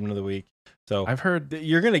have achievement of the week. So I've heard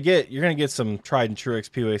you're gonna get some tried and true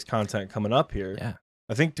XP waste content coming up here. Yeah,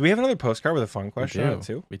 I think. Do we have another postcard with a fun question on it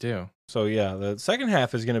too? We do. So yeah, the second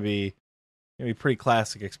half is gonna be pretty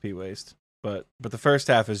classic XP waste. But the first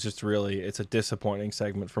half is just it's a disappointing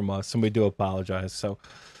segment from us, and we do apologize. So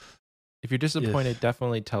if you're disappointed,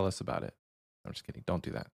 definitely tell us about it. I'm just kidding. Don't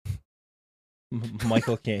do that.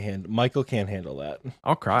 Michael can't handle that.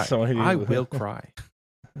 I'll cry. I will cry.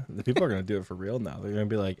 The people are gonna do it for real now. They're gonna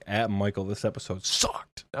be like, "At Michael, this episode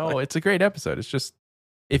sucked." No, it's a great episode. It's just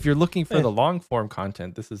if you're looking for the long form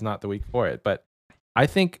content, this is not the week for it. But I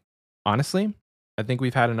think, honestly,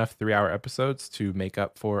 we've had enough 3-hour episodes to make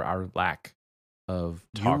up for our lack of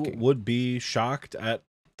talking. You would be shocked at.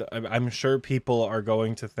 I'm sure people are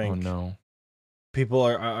going to think. Oh no. People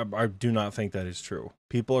are do not think that is true.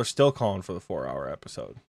 People are still calling for the 4-hour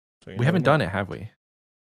episode. So we haven't done it, have we?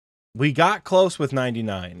 We got close with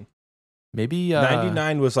 99. Maybe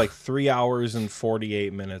 99 was like 3 hours and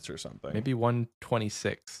 48 minutes or something. Maybe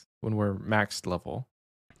 126 when we're maxed level.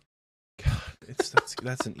 God,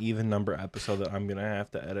 That's an even number episode that I'm gonna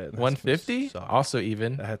have to edit. 150, also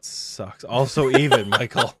even. That sucks. Also even,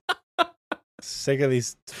 Michael. Sick of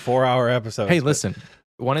these 4-hour episodes. Hey, listen.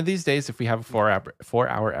 One of these days, if we have a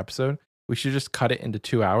 4-hour episode, we should just cut it into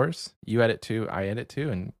 2 hours. You edit 2, I edit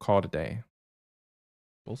 2, and call it a day.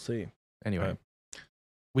 We'll see. Anyway,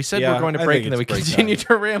 we said we're going to break, and then we continue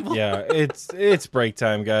to ramble. Yeah, it's break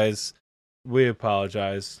time, guys. We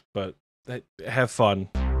apologize, but have fun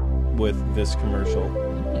with this commercial.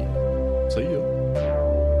 See you.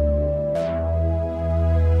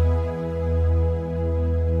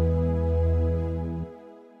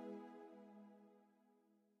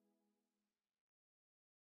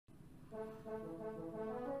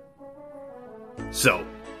 So,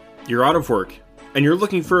 you're out of work, and you're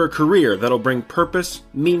looking for a career that'll bring purpose,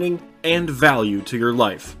 meaning, and value to your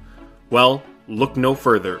life. Well, look no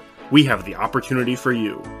further. We have the opportunity for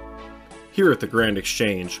you. Here at the Grand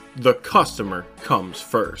Exchange, the customer comes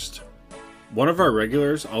first. One of our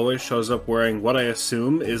regulars always shows up wearing what I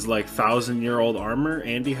assume is like 1,000-year-old armor.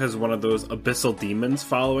 Andy has one of those abyssal demons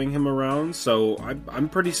following him around, so I'm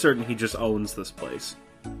pretty certain he just owns this place.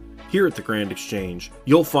 Here at the Grand Exchange,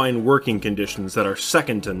 you'll find working conditions that are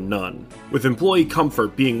second to none, with employee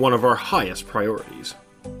comfort being one of our highest priorities.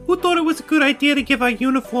 Who thought it was a good idea to give our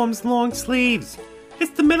uniforms long sleeves?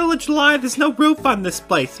 It's the middle of July, there's no roof on this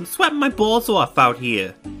place. I'm sweating my balls off out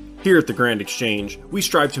here. Here at the Grand Exchange, we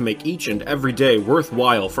strive to make each and every day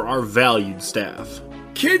worthwhile for our valued staff.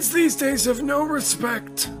 Kids these days have no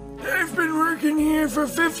respect. I've been working here for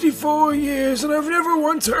 54 years, and I've never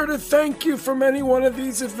once heard a thank you from any one of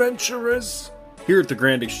these adventurers. Here at the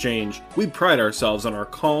Grand Exchange, we pride ourselves on our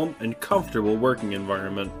calm and comfortable working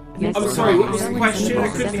environment. I'm sorry, what was the question? I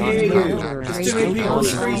couldn't hear you. There's too many people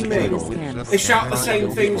screaming. They shout the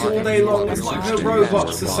same things all day long. It's like they're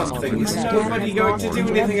robots or something. Is nobody going to do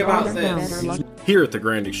anything about this? Here at the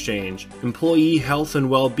Grand Exchange, employee health and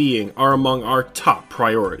well-being are among our top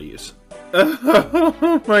priorities.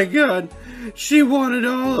 Oh my god, she wanted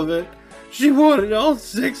all of it. She wanted all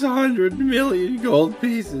 600 million gold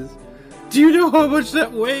pieces. Do you know how much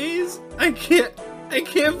that weighs? I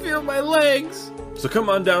can't feel my legs. So come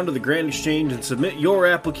on down to the Grand Exchange and submit your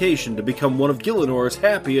application to become one of Gillenor's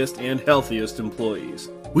happiest and healthiest employees.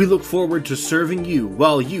 We look forward to serving you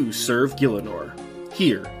while you serve Gillenor,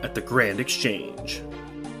 here at the Grand Exchange.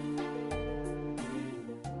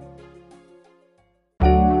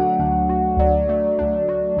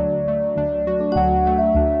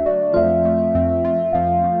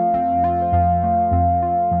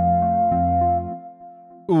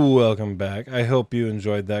 Welcome back. I hope you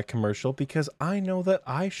enjoyed that commercial because I know that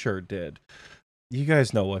I sure did. You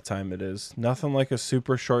guys know what time it is. Nothing like a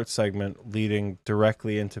super short segment leading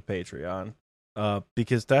directly into Patreon.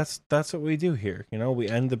 Because that's what we do here. You know, we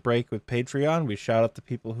end the break with Patreon. We shout out the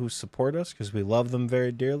people who support us because we love them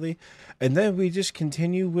very dearly. And then we just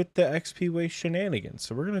continue with the XP Way shenanigans.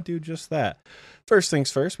 So we're going to do just that. First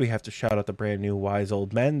things first, we have to shout out the brand new Wise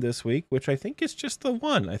Old Men this week, which I think is just the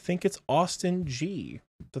one. I think it's Austin G.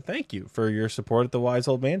 So thank you for your support at the Wise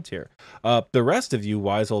Old Man tier. The rest of you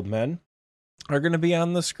Wise Old Men are going to be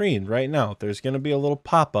on the screen right now. There's going to be a little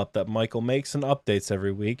pop-up that Michael makes and updates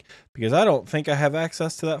every week because I don't think I have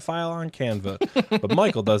access to that file on Canva, but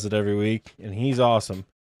Michael does it every week and he's awesome.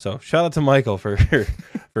 So shout out to Michael for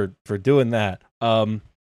doing that.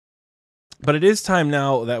 But it is time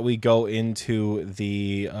now that we go into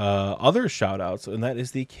the other shout outs, and that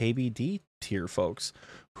is the KBD tier folks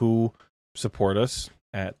who support us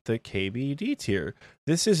at the KBD tier.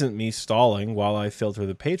 This isn't me stalling while I filter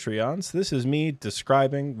the Patreons. This is me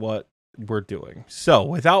describing what we're doing. So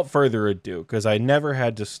without further ado, because I never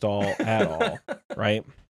had to stall at all, right?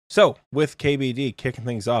 So with KBD kicking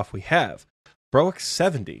things off, we have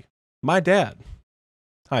Broic70, my dad.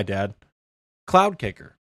 Hi, Dad. Cloud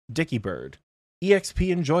Kicker, Dicky Bird,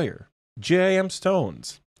 EXP Enjoyer, JIM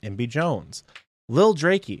Stones, MB Jones, Lil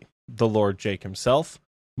Drakey, the Lord Jake himself,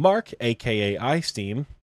 Mark, aka iSteam,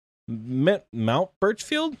 Mount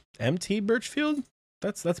Birchfield, MT Birchfield.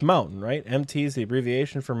 That's Mountain, right? MT is the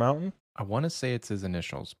abbreviation for Mountain. I want to say it's his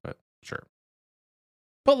initials, but sure.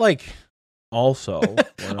 But like, also,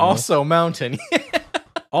 you know, also Mountain,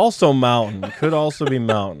 also Mountain could also be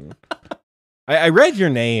Mountain. I read your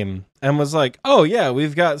name and was like, oh yeah,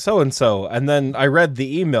 we've got so and so, and then I read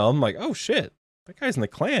the email. I'm like, oh shit, that guy's in the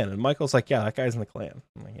clan. And Michael's like, yeah, that guy's in the clan.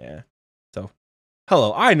 I'm like, yeah. So,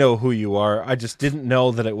 hello, I know who you are. I just didn't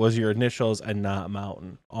know that it was your initials and not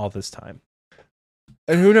Mountain all this time.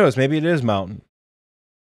 And who knows? Maybe it is Mountain.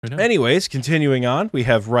 Anyways, continuing on, we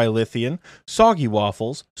have Rylithian, Soggy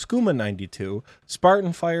Waffles, Skooma92,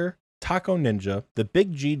 Spartan Fire, Taco Ninja, the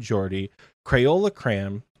Big G Jordy, Crayola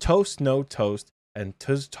Cram, Toast No Toast, and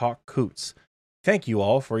Tuz Talk Coots. Thank you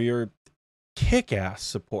all for your kick-ass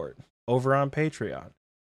support over on Patreon.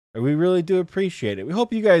 We really do appreciate it. We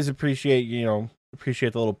hope you guys appreciate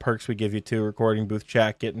the little perks we give you too, recording booth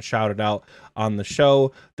chat, getting shouted out on the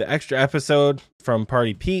show, the extra episode from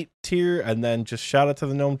Party Pete tier, and then just shout out to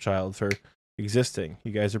the Gnome Child for existing.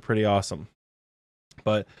 You guys are pretty awesome.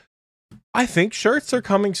 But I think shirts are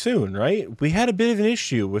coming soon, right? We had a bit of an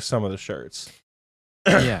issue with some of the shirts.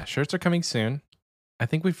 Yeah, shirts are coming soon. I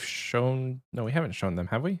think we haven't shown them,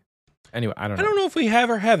 have we? Anyway, I don't know. I don't know if we have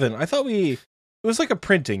or haven't. I thought it was like a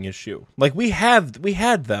printing issue. Like we had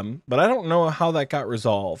them, but I don't know how that got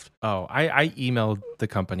resolved. Oh, I emailed the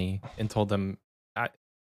company and told them,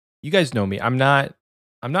 you guys know me. I'm not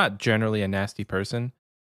generally a nasty person.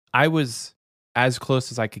 I was as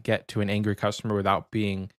close as I could get to an angry customer without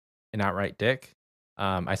being an outright dick.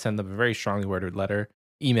 I sent them a very strongly worded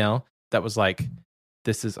email that was like,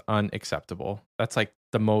 this is unacceptable. That's like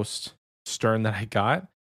the most stern that I got.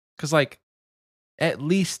 Because like at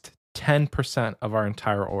least 10% of our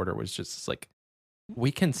entire order was just like,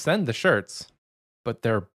 we can send the shirts, but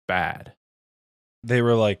they're bad. They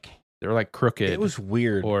were like crooked. It was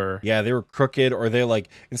weird. Or yeah, they were crooked, or they like,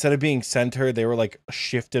 instead of being center, they were like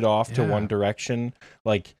shifted off to one direction.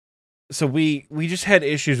 Like, so we just had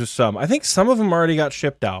issues with some. I think some of them already got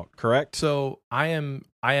shipped out, correct? So I am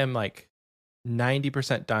like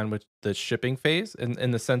 90% done with the shipping phase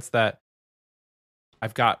in the sense that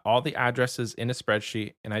I've got all the addresses in a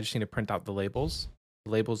spreadsheet and I just need to print out the labels.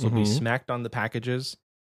 The labels will be smacked on the packages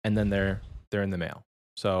and then they're in the mail.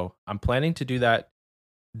 So I'm planning to do that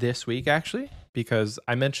this week actually, because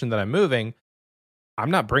I mentioned that I'm moving. I'm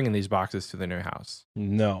not bringing these boxes to the new house.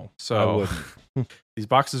 No. So these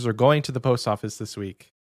boxes are going to the post office this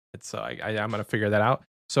week. So I'm going to figure that out.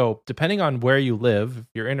 So depending on where you live, if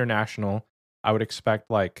you're international, I would expect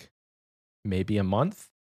like maybe a month.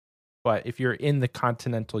 But if you're in the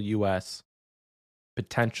continental US,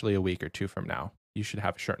 potentially a week or two from now, you should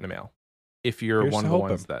have a shirt in the mail. If you're one of the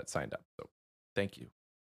ones that signed up. So thank you.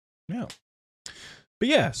 Yeah. But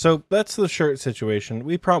yeah, so that's the shirt situation.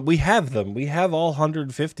 We have them. We have all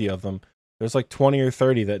 150 of them. There's like 20 or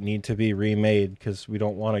 30 that need to be remade because we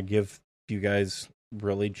don't want to give you guys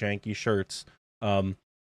really janky shirts.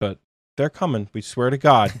 But they're coming. We swear to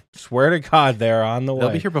God. Swear to God, they're on the way.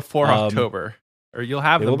 They'll be here before October. Or you'll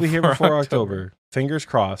have them. They'll be here before October. Fingers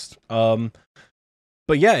crossed. But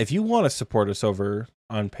yeah, if you want to support us over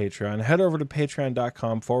on Patreon, head over to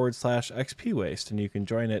patreon.com/XP Waste and you can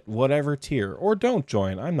join at whatever tier, or don't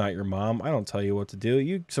join. I'm not your mom. I don't tell you what to do.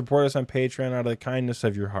 You support us on Patreon out of the kindness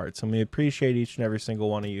of your hearts, and we appreciate each and every single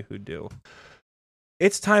one of you who do.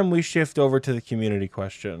 It's time we shift over to the community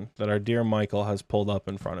question that our dear Michael has pulled up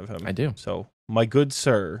in front of him. I do. So, my good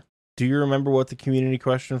sir, do you remember what the community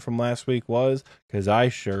question from last week was? Because I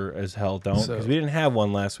sure as hell don't, because we didn't have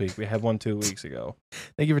one last week. We had one 2 weeks ago.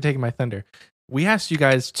 Thank you for taking my thunder. We asked you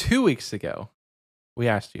guys 2 weeks ago. We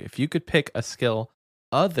asked you if you could pick a skill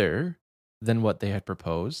other than what they had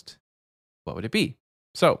proposed, what would it be?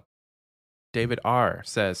 So, David R.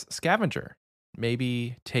 says Scavenger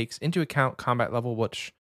maybe takes into account combat level,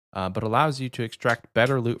 which but allows you to extract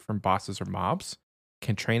better loot from bosses or mobs.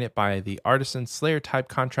 Can train it by the Artisan Slayer type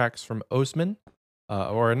contracts from Osman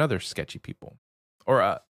or another sketchy people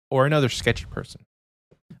or another sketchy person.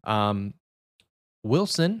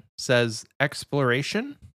 Wilson says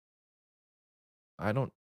exploration. I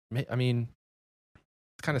mean,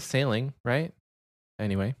 it's kind of sailing, right?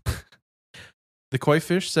 Anyway. The Koi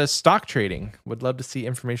Fish says stock trading. Would love to see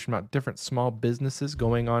information about different small businesses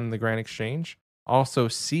going on in the Grand Exchange. Also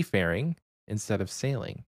seafaring instead of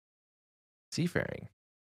sailing. Seafaring.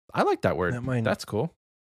 I like that word. That's cool.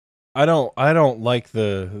 I don't like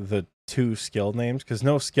the two skill names because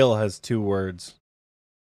no skill has two words.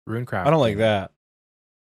 Runecraft. I don't like that.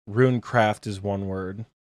 Runecraft is one word.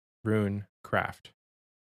 Runecraft.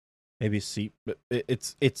 Maybe sea, but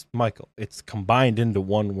it's Michael. It's combined into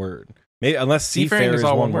one word. Maybe unless seafaring is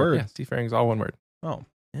all one word. Yeah, seafaring is all one word. Oh,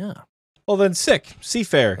 yeah. Well then, sick.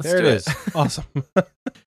 Seafair. There it is. Awesome.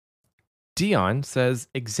 Dion says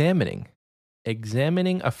examining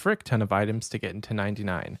a frick ton of items to get into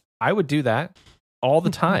 99. I would do that all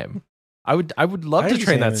the time. I would love to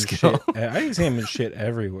train that skill. I examine shit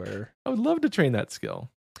everywhere. I would love to train that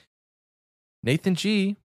skill. Nathan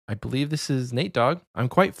G, I believe this is Nate Dogg. I'm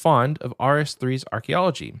quite fond of RS3's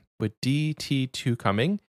archaeology. With DT2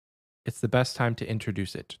 coming, it's the best time to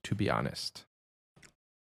introduce it, to be honest.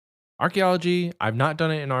 Archaeology, I've not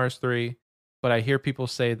done it in RS3, but I hear people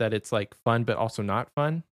say that it's like fun, but also not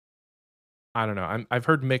fun. I don't know. I've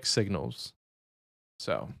heard mixed signals.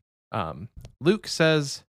 So, Luke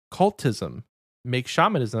says cultism makes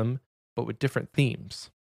shamanism, but with different themes.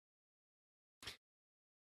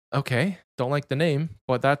 Okay, don't like the name,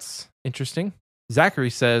 but that's interesting. Zachary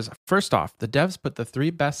says, first off, the devs put the 3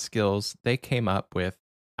 best skills they came up with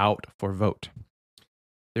out for vote.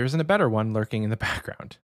 There isn't a better one lurking in the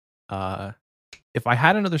background. If I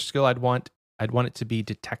had another skill, I'd want it to be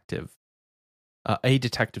detective. A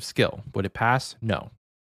detective skill. Would it pass? No.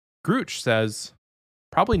 Grooch says,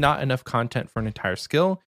 probably not enough content for an entire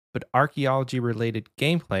skill, but archaeology-related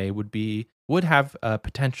gameplay would have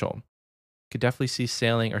potential. Could definitely see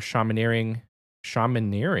sailing or shamaneering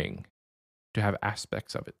to have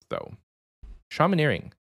aspects of it, though.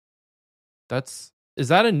 Shamaneering. Is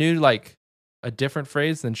that a new, like, a different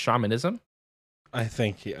phrase than shamanism? I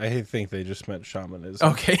think they just meant shamanism.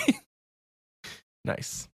 Okay.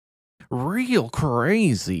 Nice. Real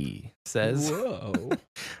crazy, says. Whoa.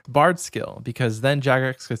 Bard skill, because then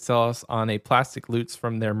Jagex could sell us on a plastic loots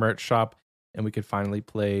from their merch shop, and we could finally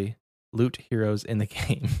play loot heroes in the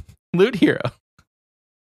game. Loot hero.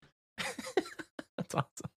 That's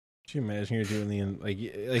awesome. Could you imagine you're doing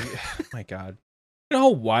the oh my god. You know how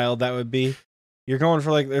wild that would be? You're going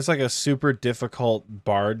for there's a super difficult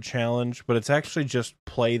bard challenge, but it's actually just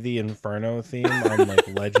play the Inferno theme on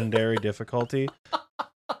legendary difficulty.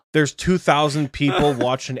 There's 2,000 people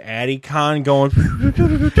watching AddyCon going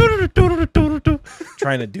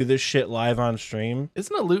trying to do this shit live on stream.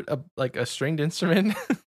 Isn't a lute a stringed instrument?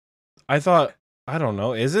 I don't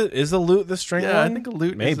know. Is the lute the string one? I think a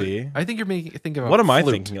lute. Maybe. I think you're thinking of what am flute.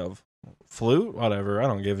 I thinking of? Flute? Whatever. I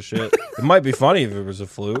don't give a shit. It might be funny if it was a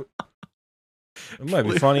flute. It might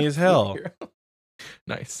be funny as hell.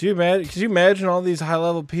 Nice. Could you imagine all these high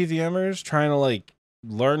level PVMers trying to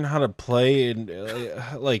learn how to play and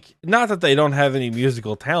not that they don't have any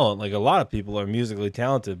musical talent. A lot of people are musically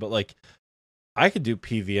talented, but I could do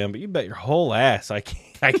PVM, but you bet your whole ass I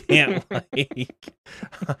can't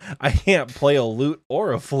I can't play a lute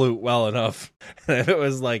or a flute well enough. And if it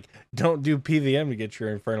was don't do PVM to get your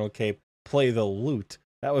infernal cape, play the lute.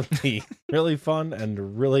 That would be really fun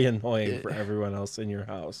and really annoying for everyone else in your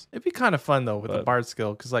house. It'd be kind of fun though with the bard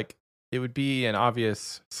skill, because it would be an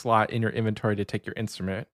obvious slot in your inventory to take your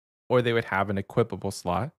instrument, or they would have an equipable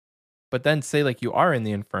slot. But then say you are in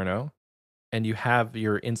the Inferno and you have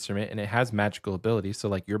your instrument and it has magical ability.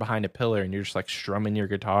 So you're behind a pillar and you're just strumming your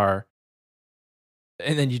guitar.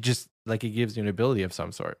 And then you just it gives you an ability of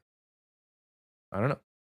some sort. I don't know.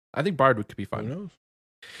 I think bard could be fun. Who knows?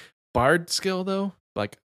 Bard skill though,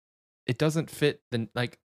 it doesn't fit the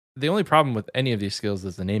only problem with any of these skills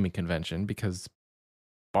is the naming convention, because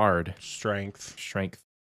bard, strength,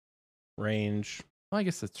 range. Well, I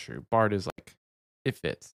guess that's true. Bard is it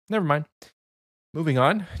fits. Never mind. Moving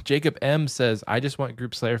on. Jacob M says, I just want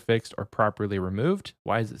group Slayer fixed or properly removed.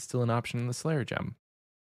 Why is it still an option in the Slayer gem?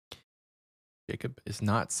 Jacob is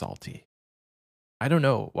not salty. I don't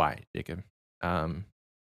know why, Jacob.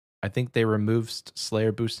 I think they removed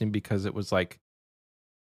Slayer boosting because it was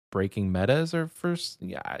breaking metas or first.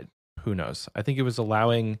 Yeah, who knows? I think it was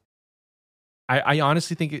allowing. I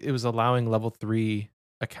honestly think it was allowing level 3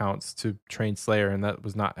 accounts to train Slayer, and that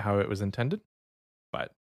was not how it was intended.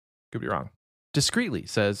 But could be wrong. Discreetly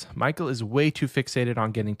says, Michael is way too fixated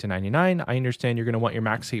on getting to 99. I understand you're going to want your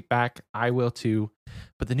max heat back. I will too.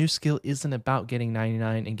 But the new skill isn't about getting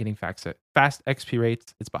 99 and getting fast XP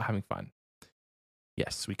rates. It's about having fun.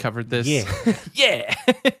 Yes, we covered this. Yeah. Yeah.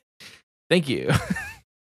 Thank you.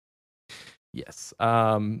 Yes.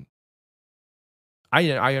 I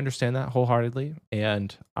understand that wholeheartedly,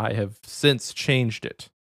 and I have since changed it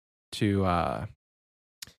to I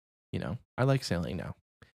like sailing now.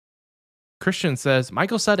 Christian says,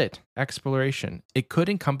 Michael said it. Exploration. It could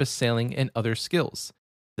encompass sailing and other skills.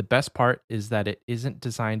 The best part is that it isn't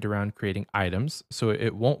designed around creating items, so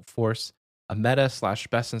it won't force a meta /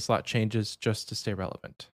 best in slot changes just to stay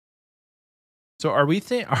relevant. So are we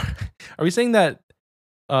saying that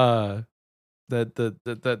the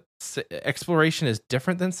exploration is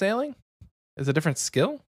different than sailing? Is a different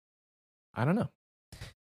skill? I don't know.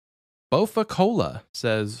 Bofa Cola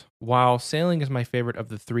says, while sailing is my favorite of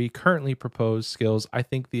the 3 currently proposed skills, I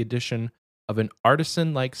think the addition of an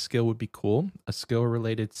artisan-like skill would be cool. A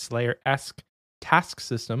skill-related Slayer-esque task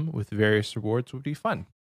system with various rewards would be fun.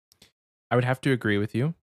 I would have to agree with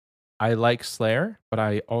you. I like Slayer, but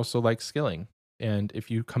I also like skilling. And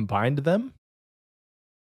if you combined them,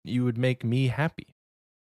 you would make me happy.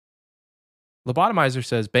 Lobotomizer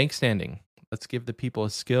says, bank standing. Let's give the people a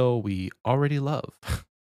skill we already love.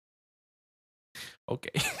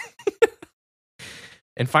 Okay.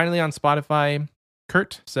 And finally on Spotify,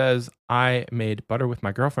 Kurt says, I made butter with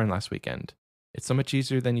my girlfriend last weekend. It's so much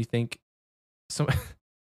easier than you think.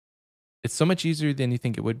 It's so much easier than you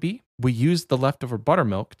think it would be. We used the leftover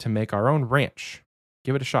buttermilk to make our own ranch.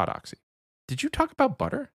 Give it a shot, Oxy. Did you talk about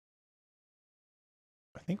butter?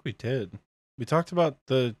 I think we did. We talked about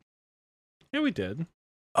the... Yeah, we did.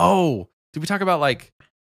 Oh, did we talk about like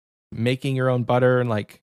making your own butter and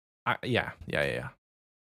like... Yeah.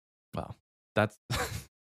 Well, that's...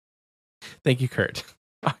 Thank you, Kurt.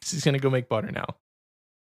 Oxy's going to go make butter now.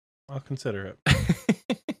 I'll consider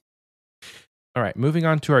it. All right, moving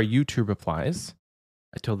on to our YouTube replies.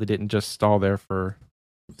 I totally didn't just stall there for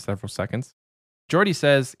several seconds. Jordy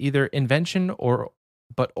says either invention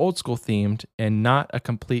but old school themed and not a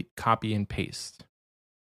complete copy and paste.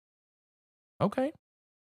 Okay.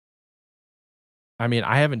 I mean,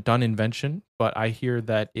 I haven't done invention, but I hear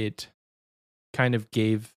that it kind of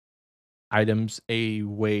gave items a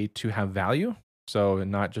way to have value. So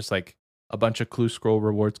not just like a bunch of clue scroll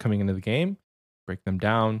rewards coming into the game. Break them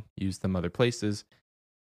down, use them other places.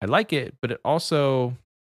 I like it, but it also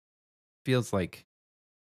feels like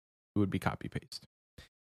it would be copy paste.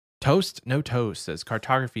 Toast No Toast says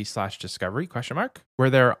cartography/discovery ? Where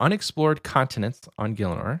there are unexplored continents on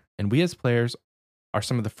Gielinor, and we as players are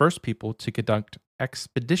some of the first people to conduct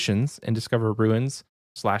expeditions and discover ruins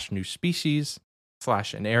 / new species /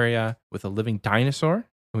 an area with a living dinosaur,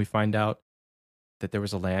 and we find out that there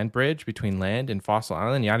was a land bridge between land and Fossil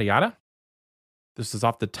Island, yada yada. This is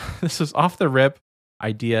off the rip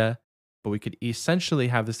idea, but we could essentially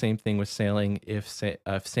have the same thing with sailing if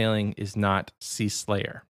sailing is not Sea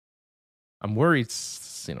Slayer. I'm worried,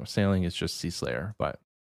 sailing is just Sea Slayer, but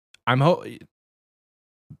I'm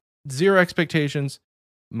zero expectations.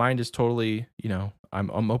 Mind is totally,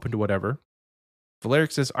 I'm open to whatever.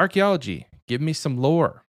 Valeric says archaeology. Give me some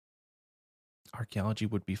lore. Archaeology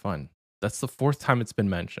would be fun. That's the 4th time it's been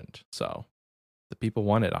mentioned, so. The people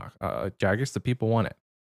want it, Jaggers. The people want it.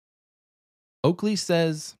 Oakley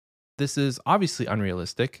says, this is obviously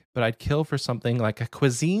unrealistic, but I'd kill for something like a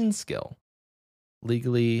cuisine skill.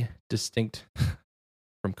 Legally distinct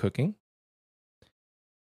from cooking.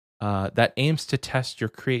 That aims to test your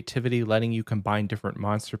creativity, letting you combine different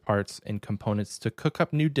monster parts and components to cook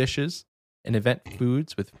up new dishes and event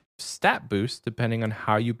foods with stat boosts depending on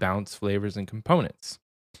how you balance flavors and components.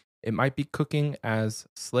 It might be cooking as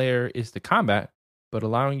Slayer is to combat, but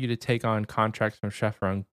allowing you to take on contracts from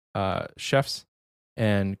chefs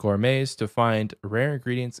and gourmets to find rare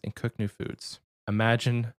ingredients and cook new foods.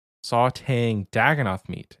 Imagine sauteing Dagannoth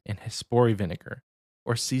meat in Hespori vinegar,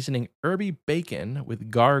 or seasoning herby bacon with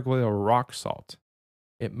gargoyle rock salt.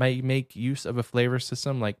 It may make use of a flavor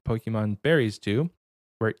system like Pokemon Berries do,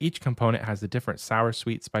 where each component has a different sour,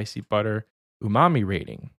 sweet, spicy, butter, umami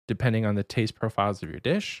rating, depending on the taste profiles of your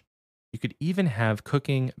dish. You could even have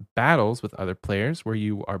cooking battles with other players where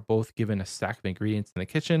you are both given a stack of ingredients in the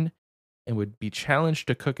kitchen and would be challenged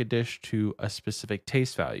to cook a dish to a specific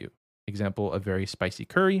taste value. Example, a very spicy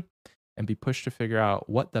curry, and be pushed to figure out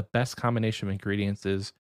what the best combination of ingredients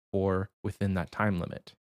is for within that time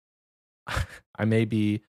limit. I may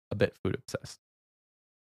be a bit food obsessed.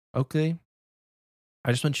 Okay.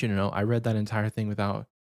 I just want you to know I read that entire thing without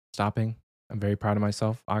stopping. I'm very proud of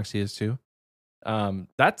myself. Oxy is too.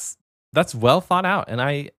 That's well thought out, and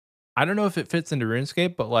I don't know if it fits into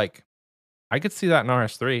RuneScape, but like I could see that in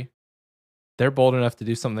RS3. They're bold enough to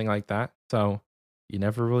do something like that, so you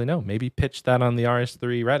never really know. Maybe pitch that on the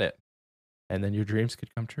RS3 Reddit, and then your dreams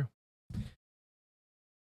could come true.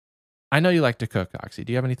 I know you like to cook, Oxy.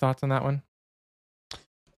 Do you have any thoughts on that one?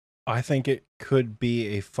 I think it could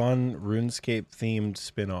be a fun RuneScape themed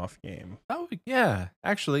spin-off game. Oh yeah,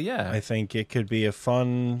 actually yeah. I think it could be a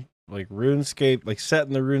fun like RuneScape, like set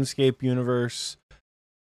in the RuneScape universe.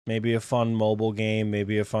 Maybe a fun mobile game,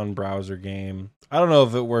 maybe a fun browser game. I don't know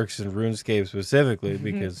if it works in RuneScape specifically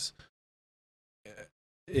because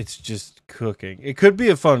it's just cooking. It could be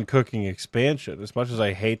a fun cooking expansion, as much as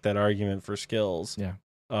I hate that argument for skills. Yeah.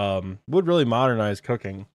 Would really modernize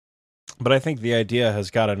cooking. But I think the idea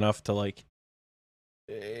has got enough to like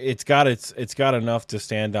it's got enough to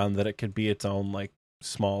stand on that it could be its own like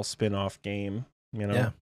small spin-off game, you know. Yeah.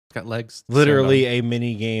 It's got legs. Literally a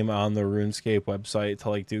mini game on the RuneScape website to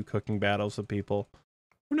like do cooking battles with people.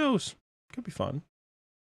 Who knows? Could be fun.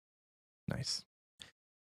 Nice.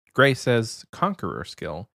 Gray says Conqueror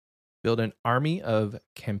skill. Build an army of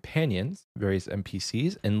companions, various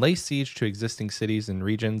NPCs, and lay siege to existing cities and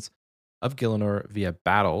regions of Gielinor via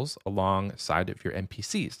battles alongside of your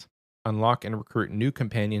NPCs. Unlock and recruit new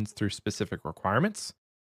companions through specific requirements.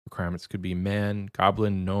 Requirements could be man,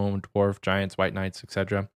 goblin, gnome, dwarf, giants, white knights,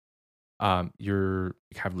 etc. You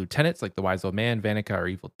have lieutenants like the Wise Old Man, Vanica, or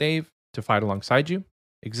Evil Dave to fight alongside you.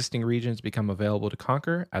 Existing regions become available to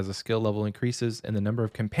conquer as the skill level increases, and the number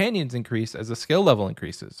of companions increase as the skill level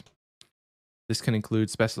increases. This can include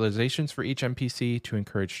specializations for each NPC to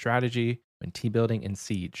encourage strategy when team building and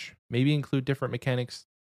siege. Maybe include different mechanics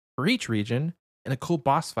for each region and a cool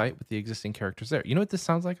boss fight with the existing characters there. You know what this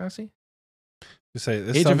sounds like, Aussie? You say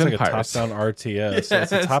this Age of sounds like a Empires. top-down RTS. Yes.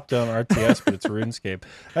 It's a top-down RTS, but it's RuneScape.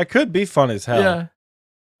 That could be fun as hell. Yeah.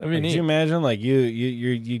 I mean, Like, could you imagine like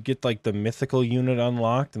you get like the mythical unit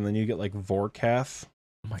unlocked, and then you get like Vorkath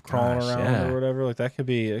oh my crawling gosh, around yeah. or whatever? Like that could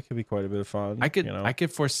be quite a bit of fun. I could you know? I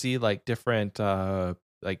could foresee like different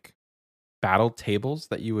like battle tables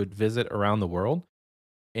that you would visit around the world,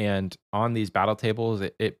 and on these battle tables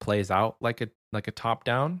it plays out like a top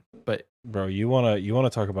down, but Bro, you wanna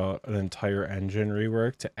talk about an entire engine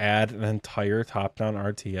rework to add an entire top-down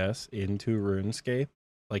RTS into RuneScape?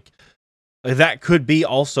 Like that could be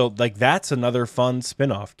also like that's another fun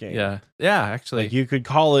spin-off game. yeah actually Like you could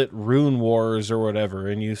call it Rune Wars or whatever,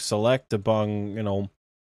 and you select among,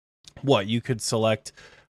 what you could select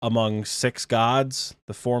among 6 gods,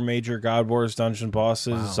 the 4 major God Wars dungeon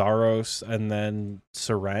bosses, Wow. Zaros, and then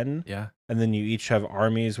Seren. yeah And then you each have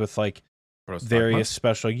armies with like Bros various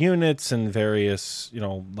special units and various,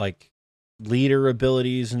 like leader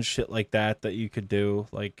abilities and shit like that you could do.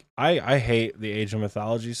 Like I hate the Age of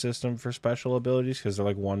Mythology system for special abilities because they're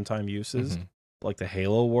like one-time uses. Mhm. Like the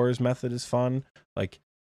Halo Wars method is fun. Like,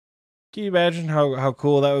 can you imagine how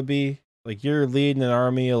cool that would be? Like you're leading an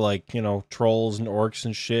army of like, trolls and orcs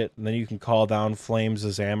and shit, and then you can call down flames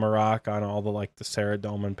of Zamorak on all the like the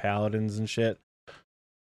Saradomin paladins and shit.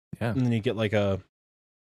 Yeah. And then you get like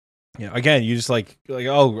again, you just like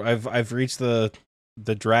oh, I've reached the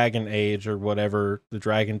dragon age or whatever, the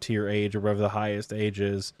dragon tier age or whatever the highest age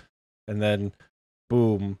is, and then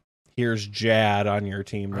boom, here's Jad on your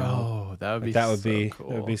team now. Oh, that would be That would so be cool.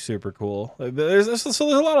 that would be super cool. There's a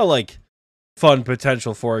lot of like fun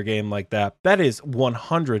potential for a game like that. That is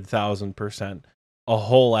 100,000% a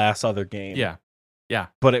whole ass other game. yeah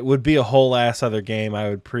But it would be a whole ass other game I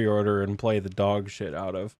would pre-order and play the dog shit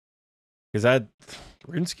out of. Because that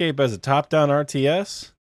RuneScape as a top-down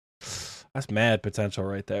RTS, that's mad potential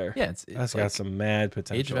right there. yeah it's That's like got some mad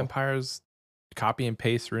potential. Age of Empires, copy and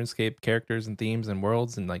paste RuneScape characters and themes and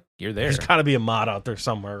worlds, and like you're there. There's got to be a mod out there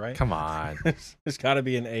somewhere, right? Come on. There's got to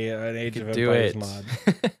be an Age You of could do Empires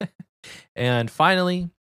it. mod. And finally,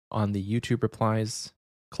 on the YouTube replies,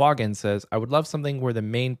 Cloggin says, I would love something where the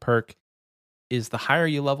main perk is the higher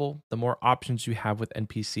you level, the more options you have with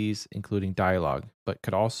NPCs, including dialogue, but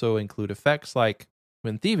could also include effects like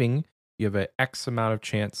when thieving, you have an X amount of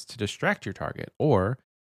chance to distract your target, or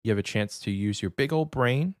you have a chance to use your big old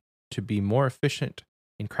brain to be more efficient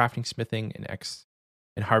in crafting, smithing,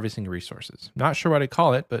 and harvesting resources. Not sure what I'd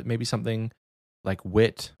call it, but maybe something like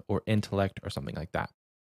wit or intellect or something like that.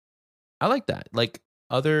 I like that. Like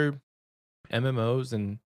other MMOs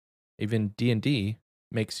and even D&D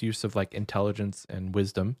makes use of like intelligence and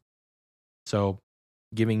wisdom. So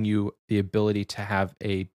giving you the ability to have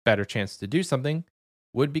a better chance to do something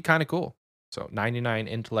would be kind of cool. So 99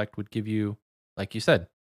 intellect would give you, like you said,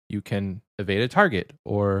 you can evade a target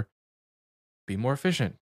or be more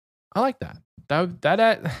efficient. I like that.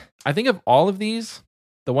 I think of all of these,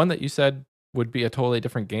 the one that you said would be a totally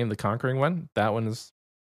different game, the Conquering one, that one is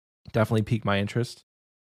definitely piqued my interest.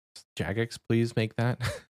 Jagex, please make that.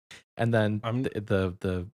 And then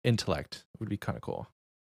the intellect would be kind of cool.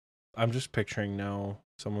 I'm just picturing now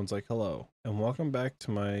someone's like, hello, and welcome back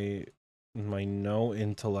to my no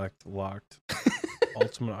intellect locked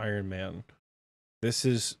Ultimate Iron Man. This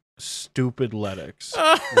is stupid Letix,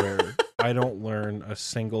 where I don't learn a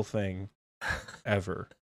single thing ever,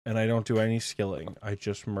 and I don't do any skilling. I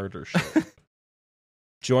just murder shit.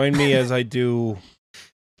 Join me as I do,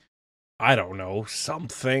 I don't know,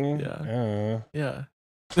 something. Yeah.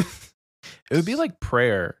 It would be like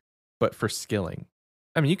prayer, but for skilling.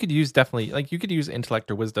 I mean, you could use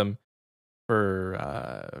intellect or wisdom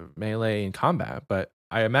for melee and combat, but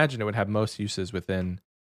I imagine it would have most uses within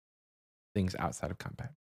things outside of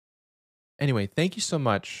combat. Anyway, thank you so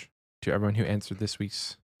much to everyone who answered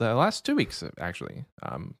the last 2 weeks, actually.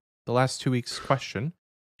 The last 2 weeks question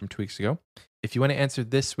from 2 weeks ago. If you want to answer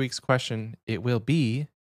this week's question, it will be,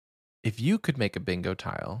 if you could make a bingo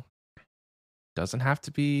tile, doesn't have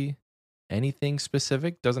to be anything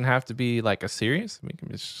specific, doesn't have to be like a serious, it can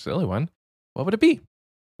be a silly one. What would it be?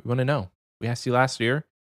 We want to know. We asked you last year,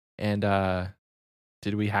 and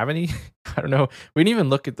did we have any? I don't know. We didn't even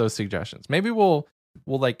look at those suggestions. Maybe we'll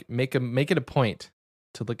like make it a point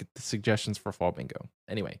to look at the suggestions for fall bingo.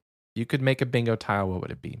 Anyway, you could make a bingo tile. What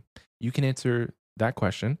would it be? You can answer that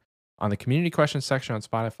question on the community questions section on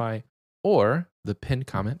Spotify or the pinned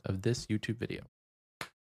comment of this YouTube video.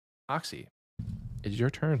 Oxy, it's your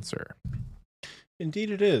turn, sir. Indeed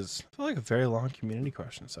it is. I feel like a very long community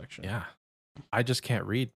question section. Yeah. I just can't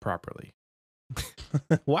read properly.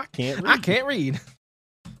 Why can't I can't read.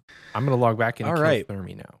 I'm going to log back in and All right. kill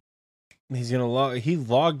Thermi now. He's gonna log. He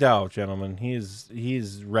logged out, gentlemen.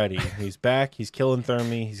 He's ready. He's back. He's killing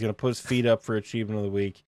Thermi. He's gonna put his feet up for achievement of the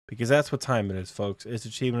week because that's what time it is, folks. It's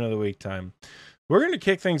achievement of the week time. We're gonna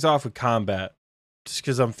kick things off with combat, just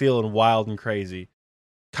because I'm feeling wild and crazy.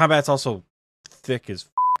 Combat's also thick as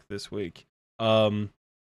this week.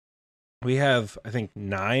 We have, I think,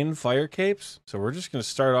 9 fire capes, so we're just gonna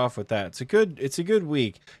start off with that. It's a good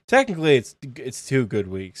week. Technically, it's 2 good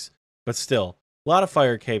weeks, but still. A lot of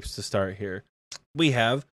fire capes to start here. We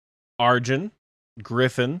have Arjun,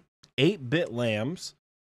 Griffin, 8-Bit Lambs,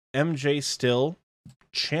 MJ Still,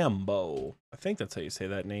 Chambo. I think that's how you say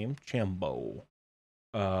that name. Chambo.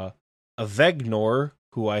 Avegnor,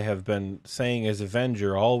 who I have been saying is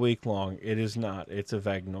Avenger all week long. It is not. It's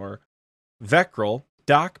Avegnor. Veckrel,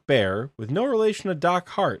 Doc Bear, with no relation to Doc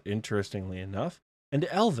Hart, interestingly enough, and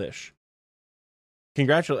Elvish.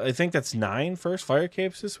 Congratulations. I think that's 9 first fire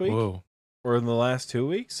capes this week. Whoa. Or in the last 2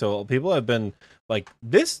 weeks. So people have been like,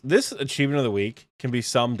 this achievement of the week can be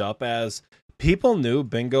summed up as people knew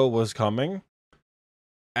bingo was coming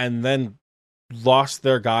and then lost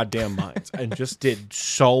their goddamn minds and just did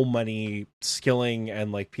so many skilling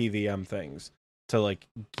and like PVM things to like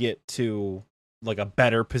get to like a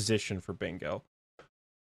better position for bingo.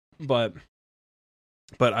 But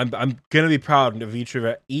I'm gonna be proud of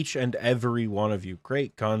each and every one of you.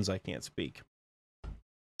 Great guns, I can't speak.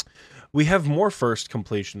 We have more first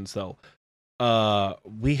completions, though.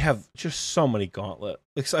 We have just so many Gauntlet.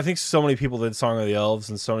 Like, I think so many people did Song of the Elves,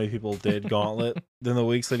 and so many people did Gauntlet in the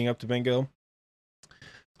weeks leading up to bingo.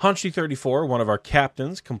 Hunchy34, one of our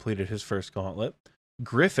captains, completed his first Gauntlet.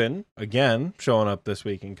 Griffin, again, showing up this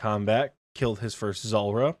week in combat, killed his first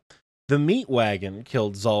Zulrah. The Meat Wagon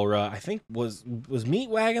killed Zulrah. I think was Meat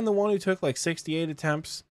Wagon the one who took like 68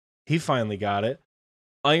 attempts? He finally got it.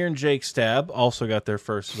 Iron Jake Stab also got their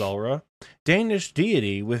first Zulrah. Danish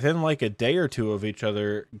Deity, within like a day or two of each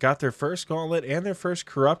other, got their first Gauntlet and their first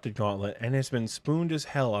Corrupted Gauntlet, and has been spooned as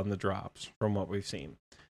hell on the drops from what we've seen.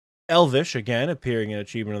 Elvish, again, appearing in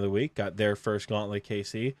Achievement of the Week, got their first Gauntlet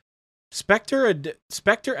KC.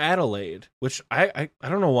 Spectre Adelaide, which I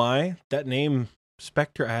don't know why, that name,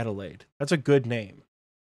 Spectre Adelaide. That's a good name.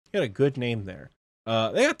 You got a good name there.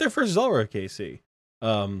 They got their first Zulrah KC.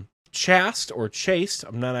 Chast or Chaste,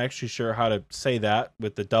 I'm not actually sure how to say that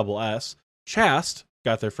with the double S. Chast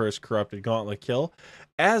got their first Corrupted Gauntlet kill,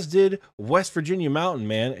 as did West Virginia Mountain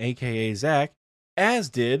Man, aka Zach, as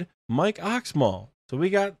did Mike Oxmall. So we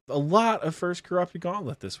got a lot of first Corrupted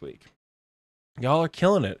Gauntlet this week. Y'all are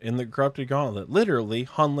killing it in the Corrupted Gauntlet. Literally,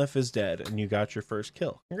 Hunlif is dead, and you got your first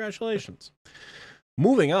kill. Congratulations.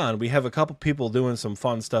 Moving on, we have a couple people doing some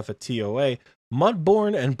fun stuff at TOA.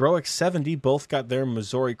 Mudborn and Broic70 both got their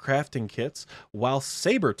Missouri crafting kits, while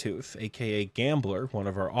Sabretooth, aka Gambler, one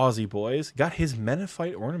of our Aussie boys, got his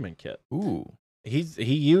Menophyte ornament kit. Ooh. He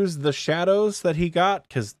used the shadows that he got,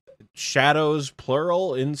 because shadows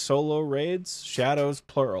plural in solo raids. Shadows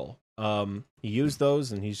plural. He used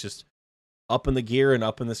those, and he's just up in the gear and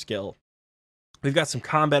up in the skill. We've got some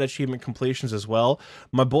combat achievement completions as well.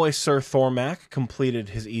 My boy Sir Thormac completed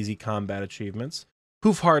his easy combat achievements.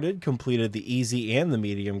 Hoofhearted completed the easy and the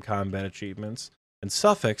medium combat achievements. And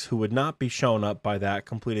Suffix, who would not be shown up by that,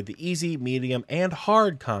 completed the easy, medium, and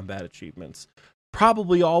hard combat achievements.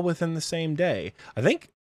 Probably all within the same day. I think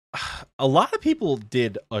a lot of people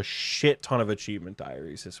did a shit ton of achievement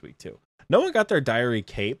diaries this week too. No one got their diary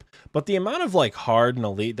cape, but the amount of like hard and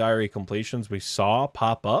elite diary completions we saw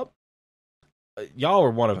pop up, y'all were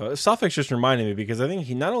one of them. Suffix just reminded me because I think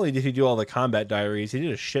he not only did he do all the combat diaries, he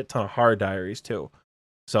did a shit ton of hard diaries too.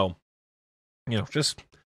 So, just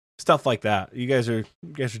stuff like that. You guys are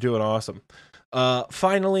doing awesome.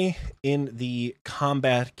 Finally, in the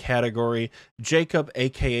combat category, Jacob,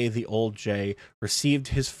 aka the Old J, received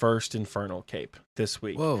his first Infernal Cape this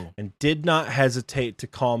week. Whoa. And did not hesitate to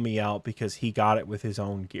call me out because he got it with his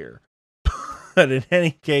own gear. But in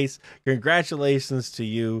any case, congratulations to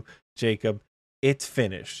you, Jacob. It's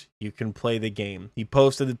finished. You can play the game. He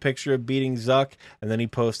posted the picture of beating Zuck, and then he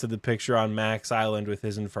posted the picture on Max Island with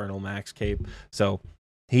his Infernal Max Cape. So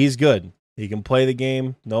he's good. He can play the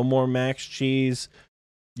game. No more Max Cheese.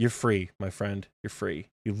 You're free, my friend. You're free.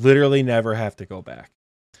 You literally never have to go back.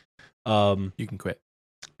 You can quit.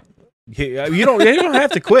 You don't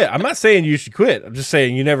have to quit. I'm not saying you should quit. I'm just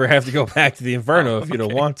saying you never have to go back to the Inferno if you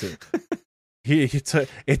don't want to.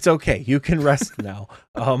 It's okay. You can rest now.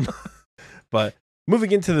 But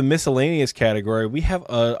moving into the miscellaneous category, we have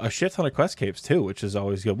a shit ton of quest capes too, which is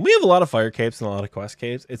always good. We have a lot of fire capes and a lot of quest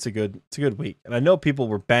capes. It's a good week, and I know people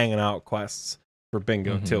were banging out quests for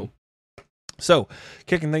bingo too. So,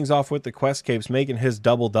 kicking things off with the quest capes, making his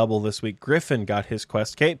double this week. Griffin got his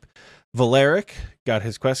quest cape. Valeric got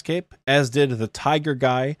his quest cape, as did the Tiger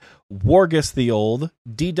Guy, Wargus the Old,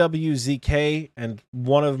 DWZK, and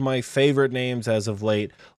one of my favorite names as of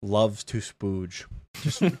late, Loves to Spooge.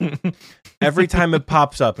 Just every time it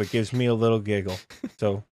pops up, it gives me a little giggle.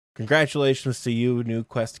 So, congratulations to you, new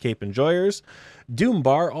quest cape enjoyers.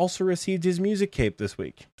 Doombar also received his music cape this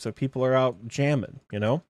week, so people are out jamming, you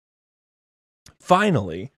know?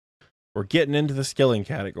 Finally, we're getting into the skilling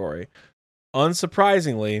category.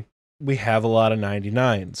 Unsurprisingly, we have a lot of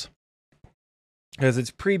 99s. Because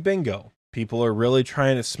it's pre-bingo. People are really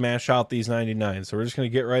trying to smash out these 99s, so we're just going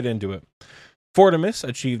to get right into it. Fortimus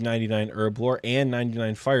achieved 99 herb lore and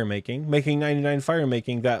 99 fire making 99 fire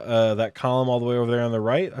making, that column all the way over there on the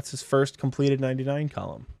right. That's his first completed 99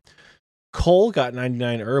 column. Cole got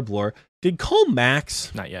 99 herb lore. Did Cole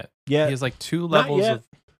max? Not yet. Yeah. He has like 2 levels of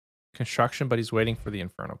construction, but he's waiting for the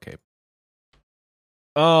Inferno cape.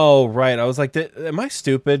 Oh, right. I was like, am I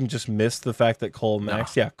stupid and just missed the fact that Cole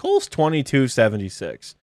maxed? No. Yeah, Cole's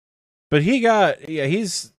 2276. But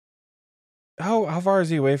he's how far is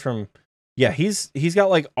he away from? Yeah, he's got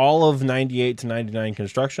like all of 98 to 99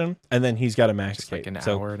 construction, and then he's got a max just like cape. an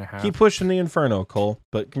so hour and a half. Keep pushing the Inferno, Cole.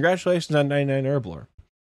 But congratulations on 99 herb lore.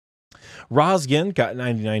 Rosgin got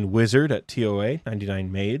 99 Wizard at TOA,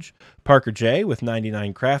 99 Mage. Parker J with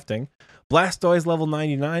 99 Crafting. Blastoise level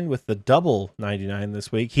 99 with the double 99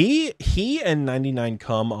 this week. He and 99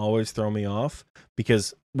 Cum always throw me off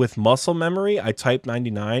because with muscle memory, I type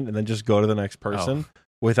 99 and then just go to the next person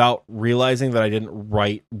without realizing that I didn't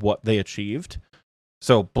write what they achieved.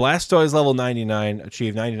 So Blastoise level 99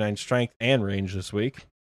 achieved 99 strength and range this week.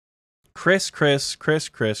 Chris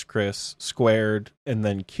squared and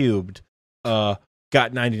then cubed got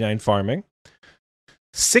 99 farming.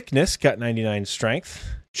 Sickness got 99 strength.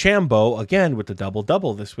 Chambo, again with the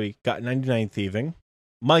double this week, got 99 thieving.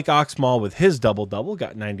 Mike Oxmall with his double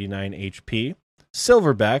got 99 HP.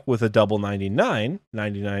 Silverback with a double 99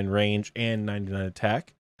 range and 99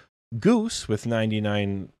 attack. Goose with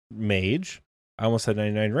 99 mage. I almost said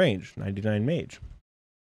 99 range, 99 mage.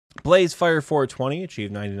 Blaze Fire 420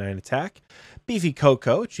 achieved 99 attack. Beefy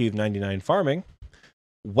Coco achieved 99 farming.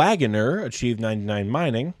 Wagoner achieved 99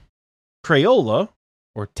 mining. Crayola,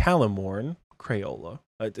 or Talimorn, Crayola.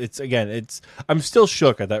 I'm still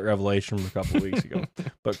shook at that revelation from a couple of weeks ago.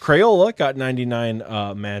 But Crayola got 99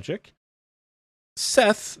 magic.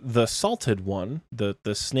 Seth, the salted one, the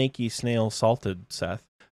snaky snail salted Seth,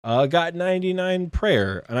 got 99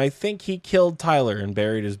 prayer. And I think he killed Tyler and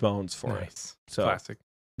buried his bones for it. So, classic.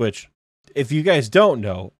 Which, if you guys don't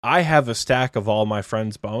know, I have a stack of all my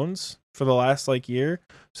friends' bones for the last year.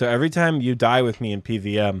 So every time you die with me in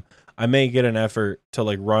PVM, I may get an effort to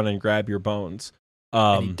run and grab your bones.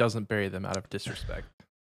 And he doesn't bury them out of disrespect.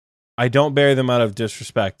 I don't bury them out of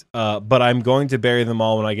disrespect, but I'm going to bury them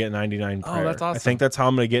all when I get 99 prayer. Oh, that's awesome. I think that's how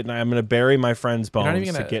I'm going to get. I'm going to bury my friend's bones You're not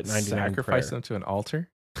even to get 99 sacrifice prayer. them to an altar?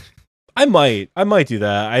 I might do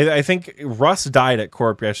that. I think Russ died at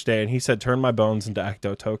Corp yesterday, and he said turn my bones into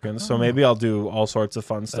Ecto tokens. So maybe I'll do all sorts of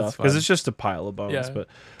fun stuff because it's just a pile of bones. Yeah. But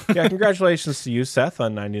yeah, congratulations to you, Seth,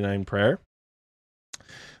 on 99 prayer.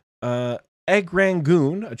 Egg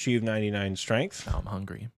Rangoon achieved 99 strength. Now I'm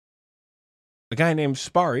hungry. A guy named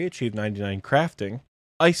Sparry achieved 99 crafting.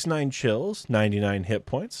 Ice 9 Chills, 99 hit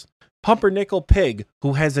points. Pumpernickel Pig,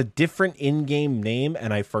 who has a different in-game name,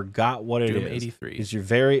 and I forgot what it is. Doom 83. Is your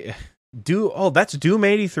very... that's Doom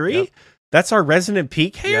 83? Yep. That's our Resident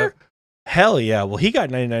Peak hair? Yep. Hell yeah. Well, he got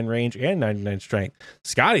 99 range and 99 strength.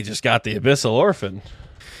 Scotty just got the Abyssal Orphan.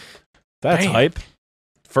 That's Damn. hype.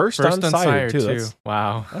 First on Sire, too.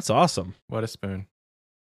 Wow. That's awesome. What a spoon.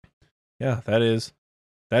 Yeah, that is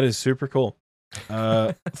super cool.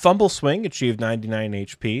 Fumble Swing achieved 99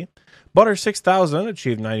 HP. Butter 6000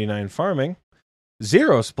 achieved 99 farming.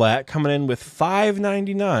 Zero Splat coming in with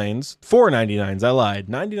 499s. I lied.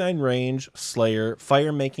 99 range, Slayer,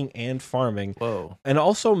 fire making, and farming. Whoa. And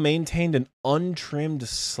also maintained an untrimmed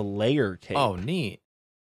Slayer cape. Oh, neat.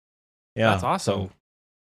 Yeah, that's awesome. So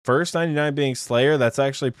first 99 being Slayer, that's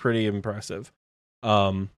actually pretty impressive.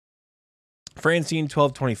 Francine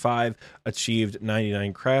 1225 achieved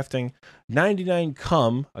 99 crafting. 99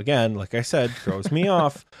 Cum, again, like I said, throws me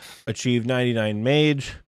off. Achieved 99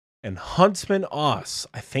 mage. And Huntsman Oss,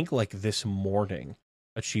 I think like this morning,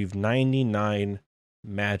 achieved 99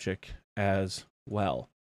 magic as well.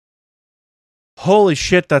 Holy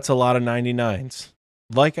shit, that's a lot of 99s.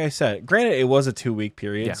 Like I said, granted, it was a 2-week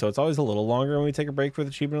period, so it's always a little longer when we take a break for the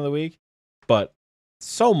achievement of the week. But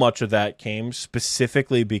so much of that came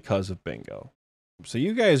specifically because of bingo. So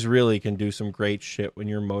you guys really can do some great shit when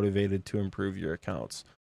you're motivated to improve your accounts.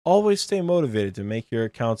 Always stay motivated to make your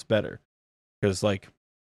accounts better. Because, like,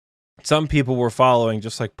 some people were following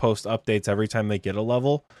just, like, post updates every time they get a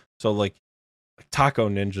level. So, like, Taco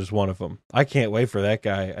Ninja's one of them. I can't wait for that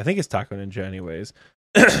guy. I think it's Taco Ninja anyways.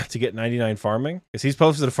 To get 99 farming. Because he's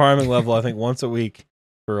posted a farming level, I think, once a week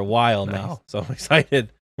for a while now. So I'm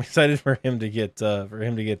excited. I'm excited for him to get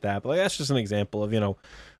that. But like, that's just an example of, we're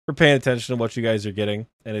paying attention to what you guys are getting,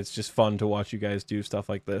 and it's just fun to watch you guys do stuff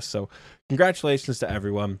like this. So congratulations to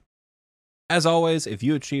everyone. As always, if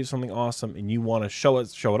you achieve something awesome and you want to show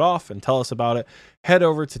it off and tell us about it, head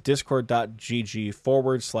over to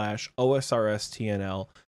discord.gg/OSRSTNL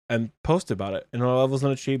and post about it in our levels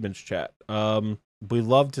and achievements chat. We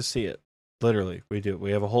love to see it. Literally, we do.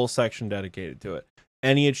 We have a whole section dedicated to it.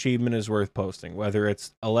 Any achievement is worth posting, whether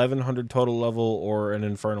it's 1100 total level or an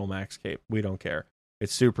Infernal Max Cape. We don't care.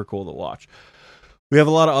 It's super cool to watch. We have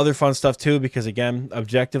a lot of other fun stuff too, because again,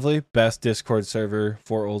 objectively, best Discord server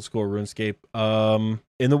for old school RuneScape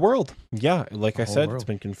in the world. Yeah, like I said, it's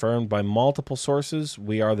been confirmed by multiple sources.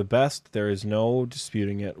 We are the best. There is no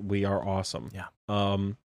disputing it. We are awesome. Yeah.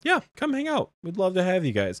 Yeah, come hang out. We'd love to have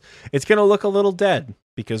you guys. It's gonna look a little dead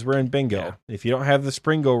because we're in bingo. Yeah. If you don't have the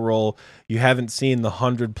Springo roll, you haven't seen the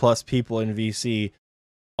 100+ people in VC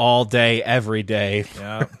all day, every day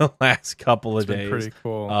for the last couple of days. Pretty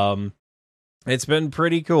cool. It's been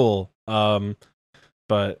pretty cool.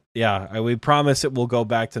 But yeah, we promise it will go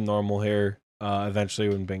back to normal here eventually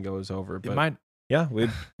when bingo is over. But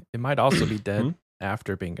it might also be dead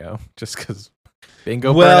after bingo, just because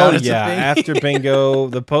bingo. Well, yeah, after bingo,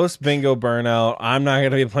 the post bingo burnout. I'm not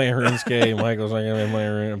gonna be playing RuneScape. Michael's not gonna be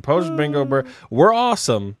playing Rune. Post bingo we're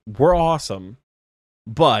awesome.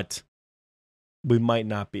 But we might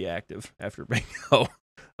not be active after bingo.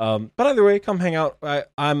 But either way, come hang out.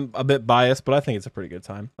 I'm a bit biased, but I think it's a pretty good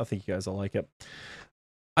time. I think you guys will like it.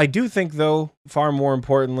 I do think, though, far more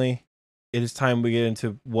importantly, it is time we get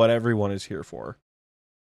into what everyone is here for.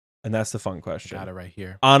 And that's the fun question. Got it right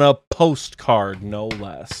here. On a postcard, no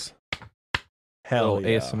less. Hell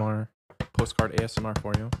yeah. ASMR. Postcard ASMR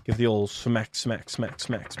for you. Give the old smack, smack, smack,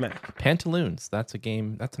 smack, smack. Pantaloons. That's a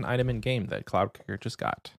game. That's an item in game that Cloudkicker just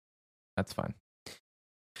got. That's fun.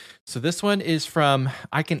 So this one is from,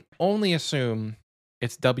 I can only assume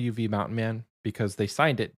it's WV Mountain Man because they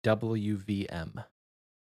signed it WVM.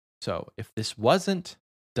 So if this wasn't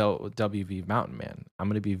WV Mountain Man, I'm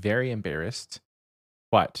going to be very embarrassed,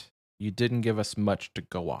 but you didn't give us much to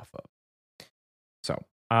go off of. So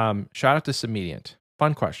shout out to Submediant.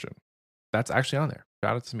 Fun question. That's actually on there.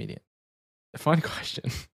 Shout out to Submediant. Fun question.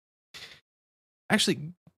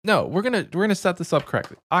 Actually, no, we're gonna set this up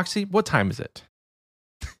correctly. Oxy, what time is it?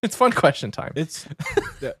 It's fun question time. It's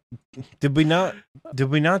did we not do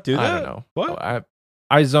that? I don't know. What?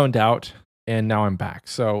 I zoned out and now I'm back.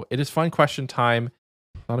 So it is fun question time.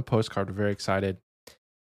 It's on a postcard. We're very excited.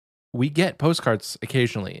 We get postcards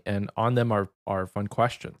occasionally, and on them are fun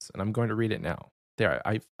questions. And I'm going to read it now. There,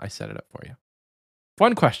 I set it up for you.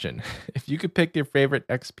 Fun question. If you could pick your favorite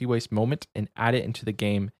XP waste moment and add it into the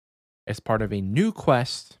game as part of a new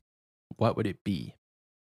quest, what would it be?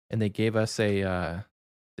 And they gave us a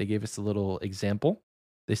little example.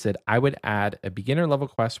 They said, I would add a beginner level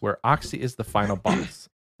quest where Oxy is the final boss.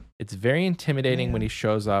 It's very intimidating when he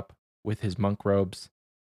shows up with his monk robes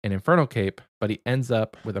and Infernal Cape, but he ends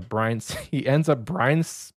up Brian Saber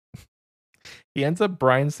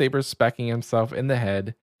specking himself in the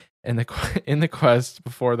head in the quest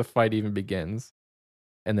before the fight even begins,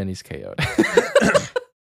 and then he's KO'd.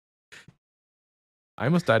 I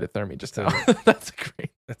almost died at Thermi just now. That's great.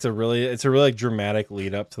 It's a really dramatic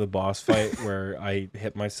lead up to the boss fight where I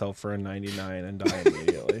hit myself for a 99 and die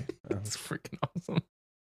immediately. That's freaking awesome.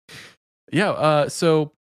 Yeah.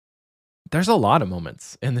 So there's a lot of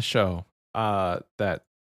moments in the show that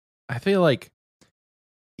I feel like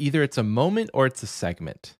either it's a moment or it's a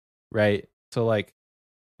segment, right? So like,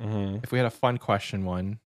 if we had a fun question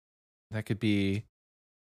one, that could be,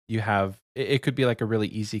 it could be like a really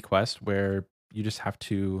easy quest where you just have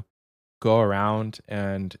to go around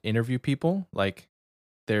and interview people. Like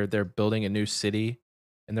they're building a new city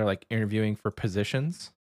and they're like interviewing for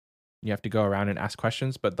positions. You have to go around and ask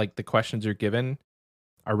questions, but like the questions you're given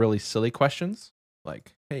are really silly questions.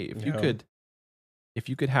 Like, hey, if you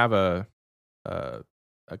could have a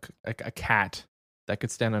a cat that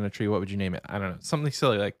could stand on a tree, what would you name it? I don't know, something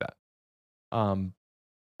silly like that.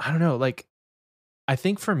 I don't know. Like, I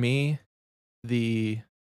think for me, the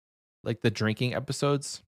drinking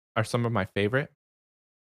episodes are some of my favorite.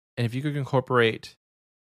 And if you could incorporate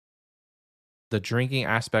the drinking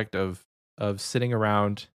aspect of sitting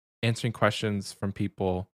around answering questions from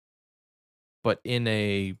people, but in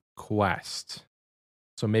a quest.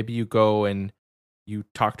 So maybe you go and you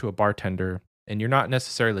talk to a bartender and you're not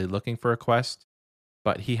necessarily looking for a quest,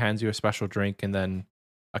 but he hands you a special drink and then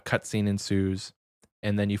a cutscene ensues.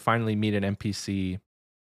 And then you finally meet an NPC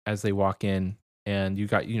as they walk in, and you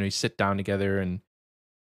sit down together, and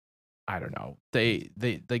I don't know, they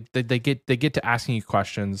get to asking you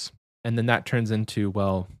questions, and then that turns into,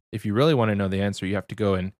 well, if you really want to know the answer, you have to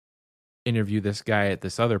go and interview this guy at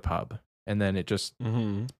this other pub, and then it just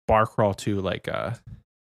bar crawl to like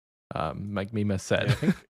Mima said.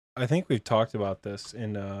 Yeah, I think we've talked about this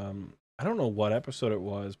in I don't know what episode it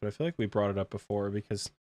was, but I feel like we brought it up before, because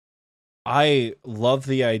I love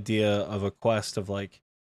the idea of a quest of like,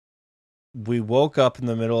 we woke up in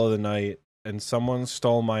the middle of the night and someone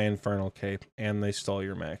stole my infernal cape and they stole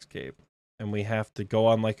your max cape, and we have to go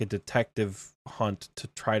on like a detective hunt to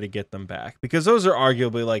try to get them back, because those are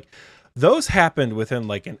arguably like, those happened within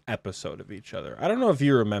like an episode of each other. I don't know if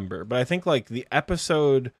you remember, but I think like the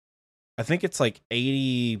episode, I think it's like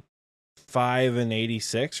 85 and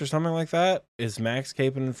 86 or something like that is max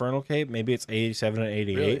cape and infernal cape. Maybe it's 87 and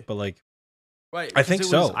 88, really? But like, right, I think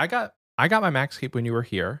so. I got my max cape when you were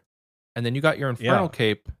here, and then you got your infernal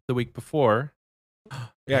cape the week before.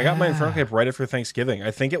 Yeah, I got my infernal cape right after Thanksgiving.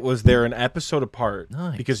 I think it was there an episode apart,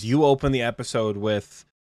 because you opened the episode with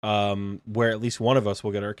where at least one of us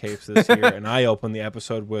will get our capes this year, and I opened the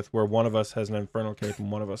episode with where one of us has an infernal cape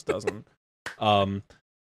and one of us doesn't.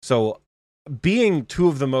 So being two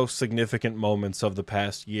of the most significant moments of the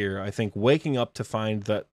past year, I think waking up to find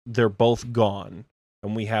that they're both gone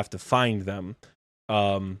and we have to find them.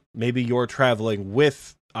 Maybe you're traveling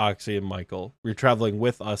with Oxy and Michael. You're traveling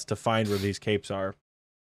with us to find where these capes are.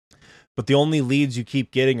 But the only leads you keep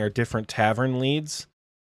getting are different tavern leads.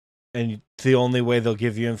 And the only way they'll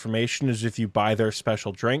give you information is if you buy their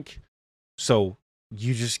special drink. So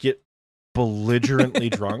you just get belligerently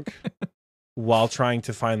drunk while trying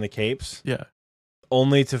to find the capes. Yeah.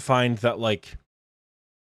 Only to find that, like,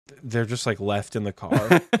 they're just, like, left in the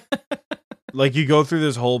car. Like, you go through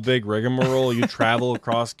this whole big rigmarole. You travel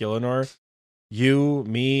across Gielinor. You,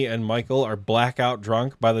 me, and Michael are blackout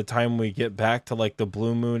drunk by the time we get back to, like, the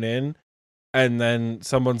Blue Moon Inn. And then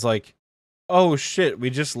someone's like, oh, shit, we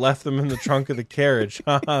just left them in the trunk of the carriage.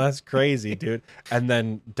 That's crazy, dude. And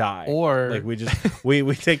then die. Or like,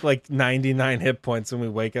 we take like 99 hit points and we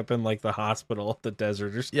wake up in like the hospital, the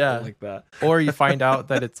desert, or something like that. Or you find out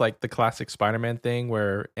that it's like the classic Spider-Man thing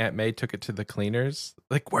where Aunt May took it to the cleaners.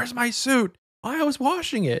 Like, where's my suit? Oh, I was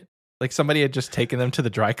washing it. Like somebody had just taken them to the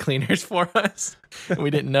dry cleaners for us. And we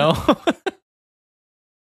didn't know.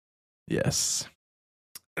 Yes.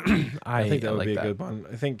 I think that would be a good one.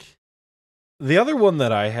 I think the other one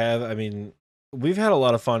that I have, I mean, we've had a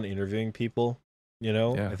lot of fun interviewing people, you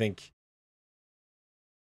know? Yeah. I think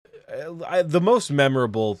the most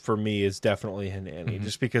memorable for me is definitely Hanani,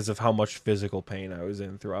 just because of how much physical pain I was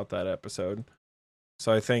in throughout that episode.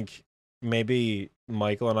 So I think maybe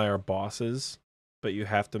Michael and I are bosses, but you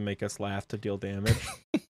have to make us laugh to deal damage.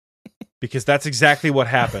 Because that's exactly what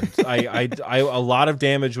happened. I a lot of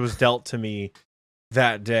damage was dealt to me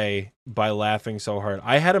that day by laughing so hard.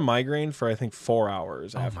 I had a migraine for I think 4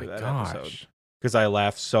 hours after that episode because I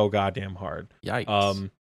laughed so goddamn hard. Yikes.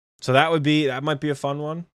 So that might be a fun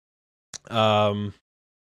one.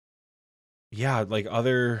 Yeah, like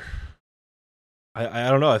other I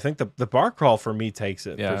don't know. I think the bar crawl for me takes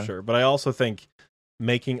it for sure. But I also think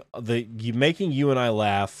making you and I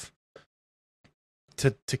laugh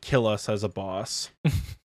to kill us as a boss.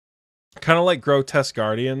 Kind of like Grotesque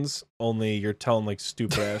Guardians, only you're telling like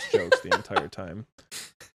stupid ass jokes the entire time.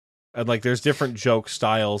 And like there's different joke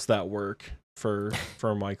styles that work for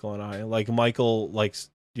Michael and I. Like Michael likes,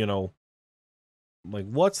 you know, like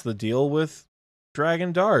what's the deal with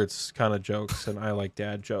dragon darts kind of jokes, and I like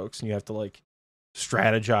dad jokes, and you have to like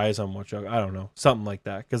strategize on what joke. I don't know, something like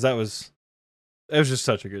that, because it was just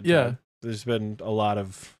such a good time. There's been a lot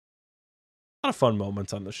of fun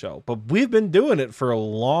moments on the show, but we've been doing it for a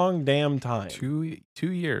long damn time. 2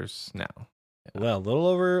 years now. Well, a little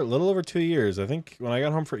over 2 years. I think when I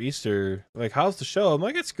got home for Easter, like, how's the show? I'm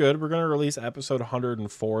like, it's good. We're gonna release episode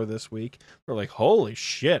 104 this week. They're like, holy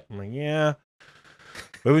shit. I'm like, yeah,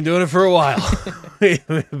 we've been doing it for a while. we've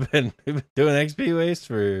been doing XP Waste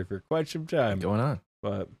for quite some time going on.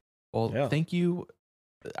 But well, thank you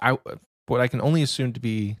what I can only assume to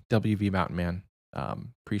be WV Mountain Man.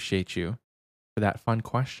 Appreciate you for that fun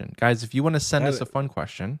question, guys. If you want to send us a fun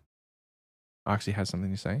question, Oxy has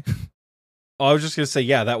something to say. Oh, I was just gonna say,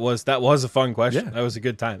 yeah, that was a fun question. Yeah. That was a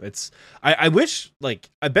good time. I wish, like,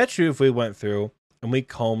 I bet you if we went through and we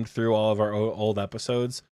combed through all of our old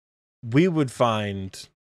episodes, we would find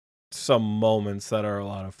some moments that are a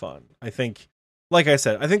lot of fun. I think, like I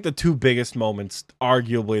said, I think the two biggest moments,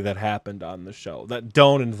 arguably, that happened on the show that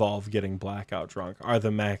don't involve getting blackout drunk are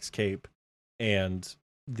the Max Cape and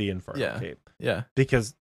the Inferno Cape. Yeah,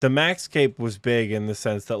 because the Max Cape was big in the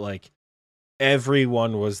sense that, like,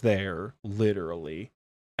 everyone was there, literally.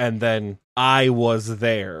 And then I was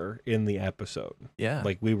there in the episode. Yeah.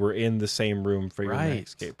 Like, we were in the same room for your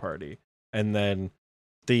Max Cape party. And then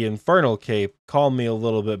the Infernal Cape, call me a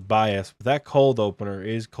little bit biased, but that cold opener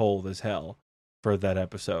is cold as hell for that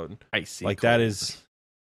episode. Icy. Like, cold.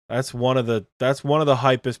 that's one of the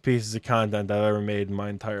hypest pieces of content I've ever made in my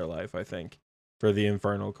entire life, I think, for the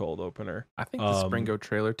Infernal cold opener. I think the Springo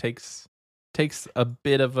trailer takes a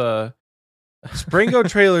bit of a Springo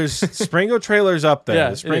trailers up there.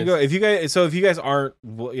 Yeah, The Springo, if you guys aren't,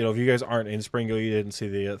 if you guys aren't in Springo, you didn't see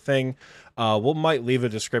the thing. We might leave a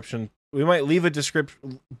description.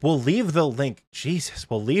 We'll leave the link. Jesus,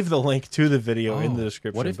 we'll leave the link to the video in the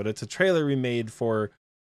description. But it's a trailer we made for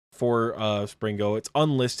Springo. It's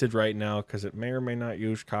unlisted right now because it may or may not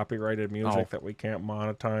use copyrighted music that we can't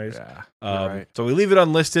monetize. Yeah, right. So we leave it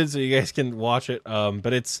unlisted so you guys can watch it.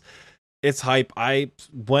 But it's hype. I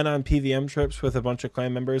went on PVM trips with a bunch of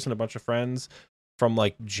clan members and a bunch of friends from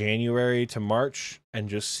like January to March and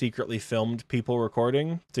just secretly filmed people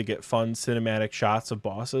recording to get fun cinematic shots of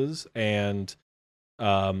bosses. And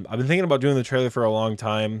I've been thinking about doing the trailer for a long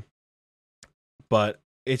time, but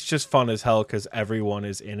it's just fun as hell because everyone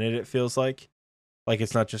is in it. It feels like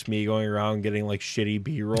it's not just me going around getting like shitty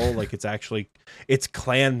B-roll. Like it's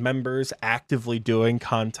clan members actively doing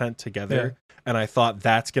content together. Yeah. And I thought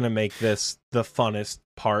that's going to make this the funnest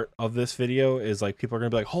part of this video is like people are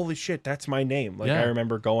going to be like, holy shit, that's my name. Like I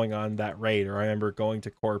remember going on that raid, or I remember going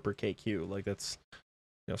to Corp or KQ. Like that's,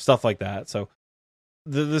 stuff like that. So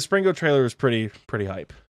the Springo trailer is pretty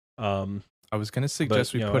hype. I was going to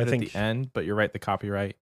suggest we put it at the end, but you're right. The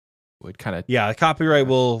copyright would kind of. Yeah, the copyright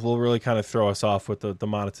will really kind of throw us off with the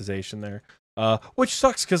monetization there. Which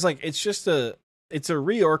sucks because like it's a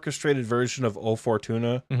reorchestrated version of O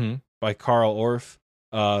Fortuna. Mm-hmm. By Carl Orff.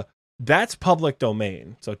 That's public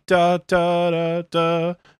domain. So da da da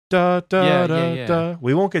da da da da da.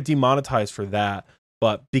 We won't get demonetized for that,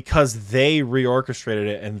 but because they reorchestrated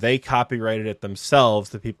it and they copyrighted it themselves,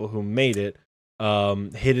 the people who made it,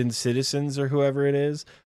 Hidden Citizens or whoever it is,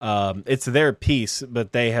 it's their piece, but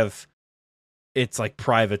it's like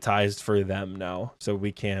privatized for them now. So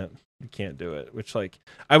we can't do it, which like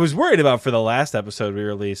I was worried about for the last episode we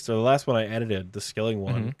released, or the last one I edited, the skilling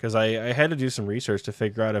one, because I had to do some research to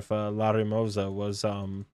figure out if La Rimosa was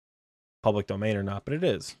public domain or not, but it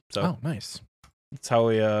is. So nice. That's how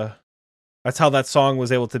that song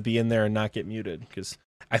was able to be in there and not get muted, because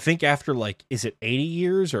I think after like, is it 80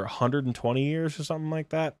 years or 120 years or something like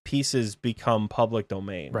that, pieces become public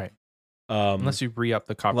domain, right? Unless you re-up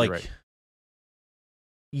the copyright.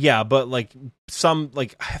 Yeah, but like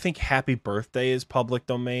I think Happy Birthday is public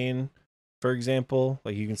domain, for example.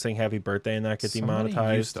 Like you can sing Happy Birthday and not get demonetized.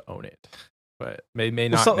 Somebody used to own it, but may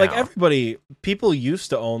not. So, like people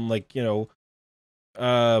used to own like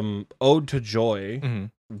Ode to Joy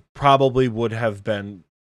probably would have been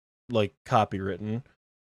like copywritten,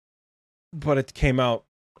 but it came out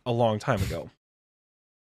a long time ago.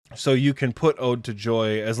 So you can put Ode to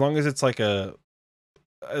Joy as long as it's not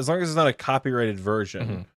a copyrighted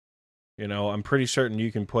version, I'm pretty certain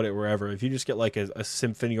you can put it wherever. If you just get like a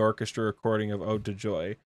symphony orchestra recording of Ode to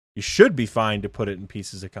Joy, you should be fine to put it in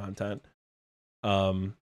pieces of content.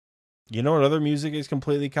 What other music is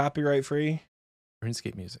completely copyright free?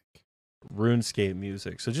 RuneScape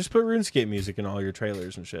music. So just put RuneScape music in all your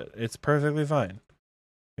trailers and shit. It's perfectly fine.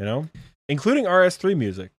 Including RS3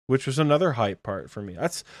 music, which was another hype part for me. I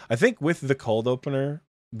think with the cold opener,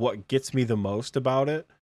 what gets me the most about it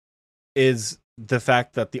is the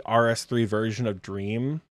fact that the RS3 version of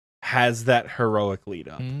Dream has that heroic lead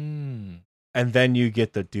up. And then you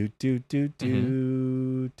get the do do do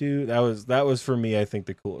do do. That was for me, I think,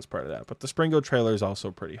 the coolest part of that. But the Springo trailer is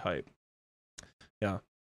also pretty hype. Yeah.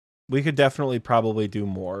 We could definitely probably do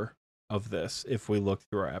more of this if we look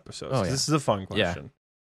through our episodes. Oh, yeah. This is a fun question. Yeah.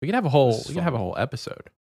 We could have a whole episode.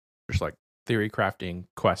 Just like theory crafting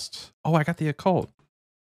quests. Oh, I got the occult.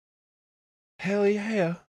 Hell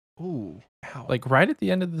yeah. Ooh. Ow. Like right at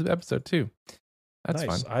the end of the episode too. That's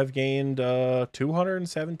nice. fun. I've gained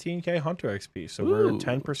 217k Hunter XP, so we're Ooh.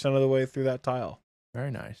 10% of the way through that tile.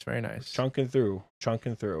 Very nice. Very nice. Chunking through.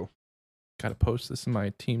 Gotta post this in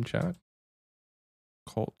my team chat.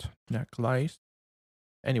 Colt necklace.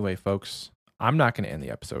 Anyway, folks, I'm not going to end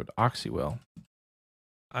the episode. Oxy will.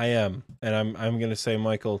 I am, and I'm gonna say,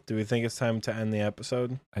 Michael, do we think it's time to end the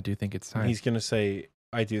episode? I do think it's time. He's gonna say,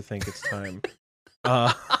 I do think it's time.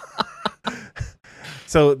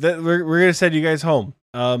 So we're gonna send you guys home.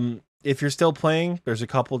 If you're still playing, there's a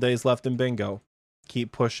couple days left in bingo.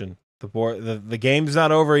 Keep pushing. The game's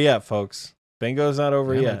not over yet, folks. Bingo's not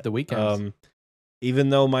over Yeah, yet. like the weekends. Even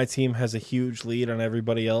though my team has a huge lead on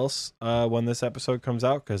everybody else when this episode comes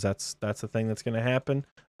out, because that's the thing that's gonna happen.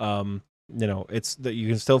 It's that you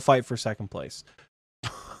can still fight for second place.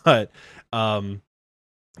 But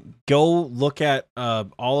go look at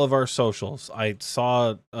all of our socials. I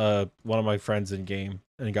saw one of my friends in game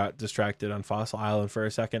and got distracted on Fossil Island for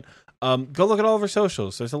a second. Go look at all of our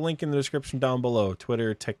socials. There's a link in the description down below.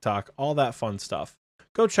 Twitter, TikTok, all that fun stuff.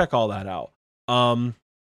 Go check all that out.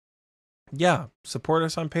 Yeah, support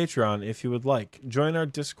us on Patreon if you would like. Join our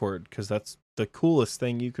Discord, because that's the coolest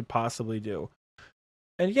thing you could possibly do.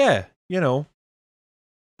 And yeah,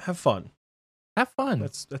 have fun. Have fun.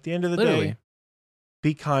 That's at the end of the Literally. day.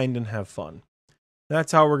 Be kind and have fun.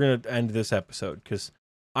 That's how we're gonna end this episode, because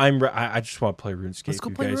I just want to play RuneScape. Let's go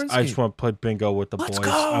you play guys. RuneScape. I just want to play bingo with the Let's boys.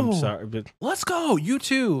 go. I'm sorry, but Let's go. You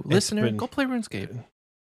too, listener. been- Go play RuneScape.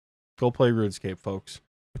 go play RuneScape, folks.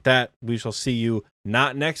 With that, we shall see you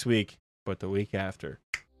not next week, but the week after.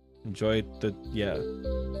 Enjoy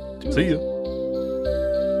See you.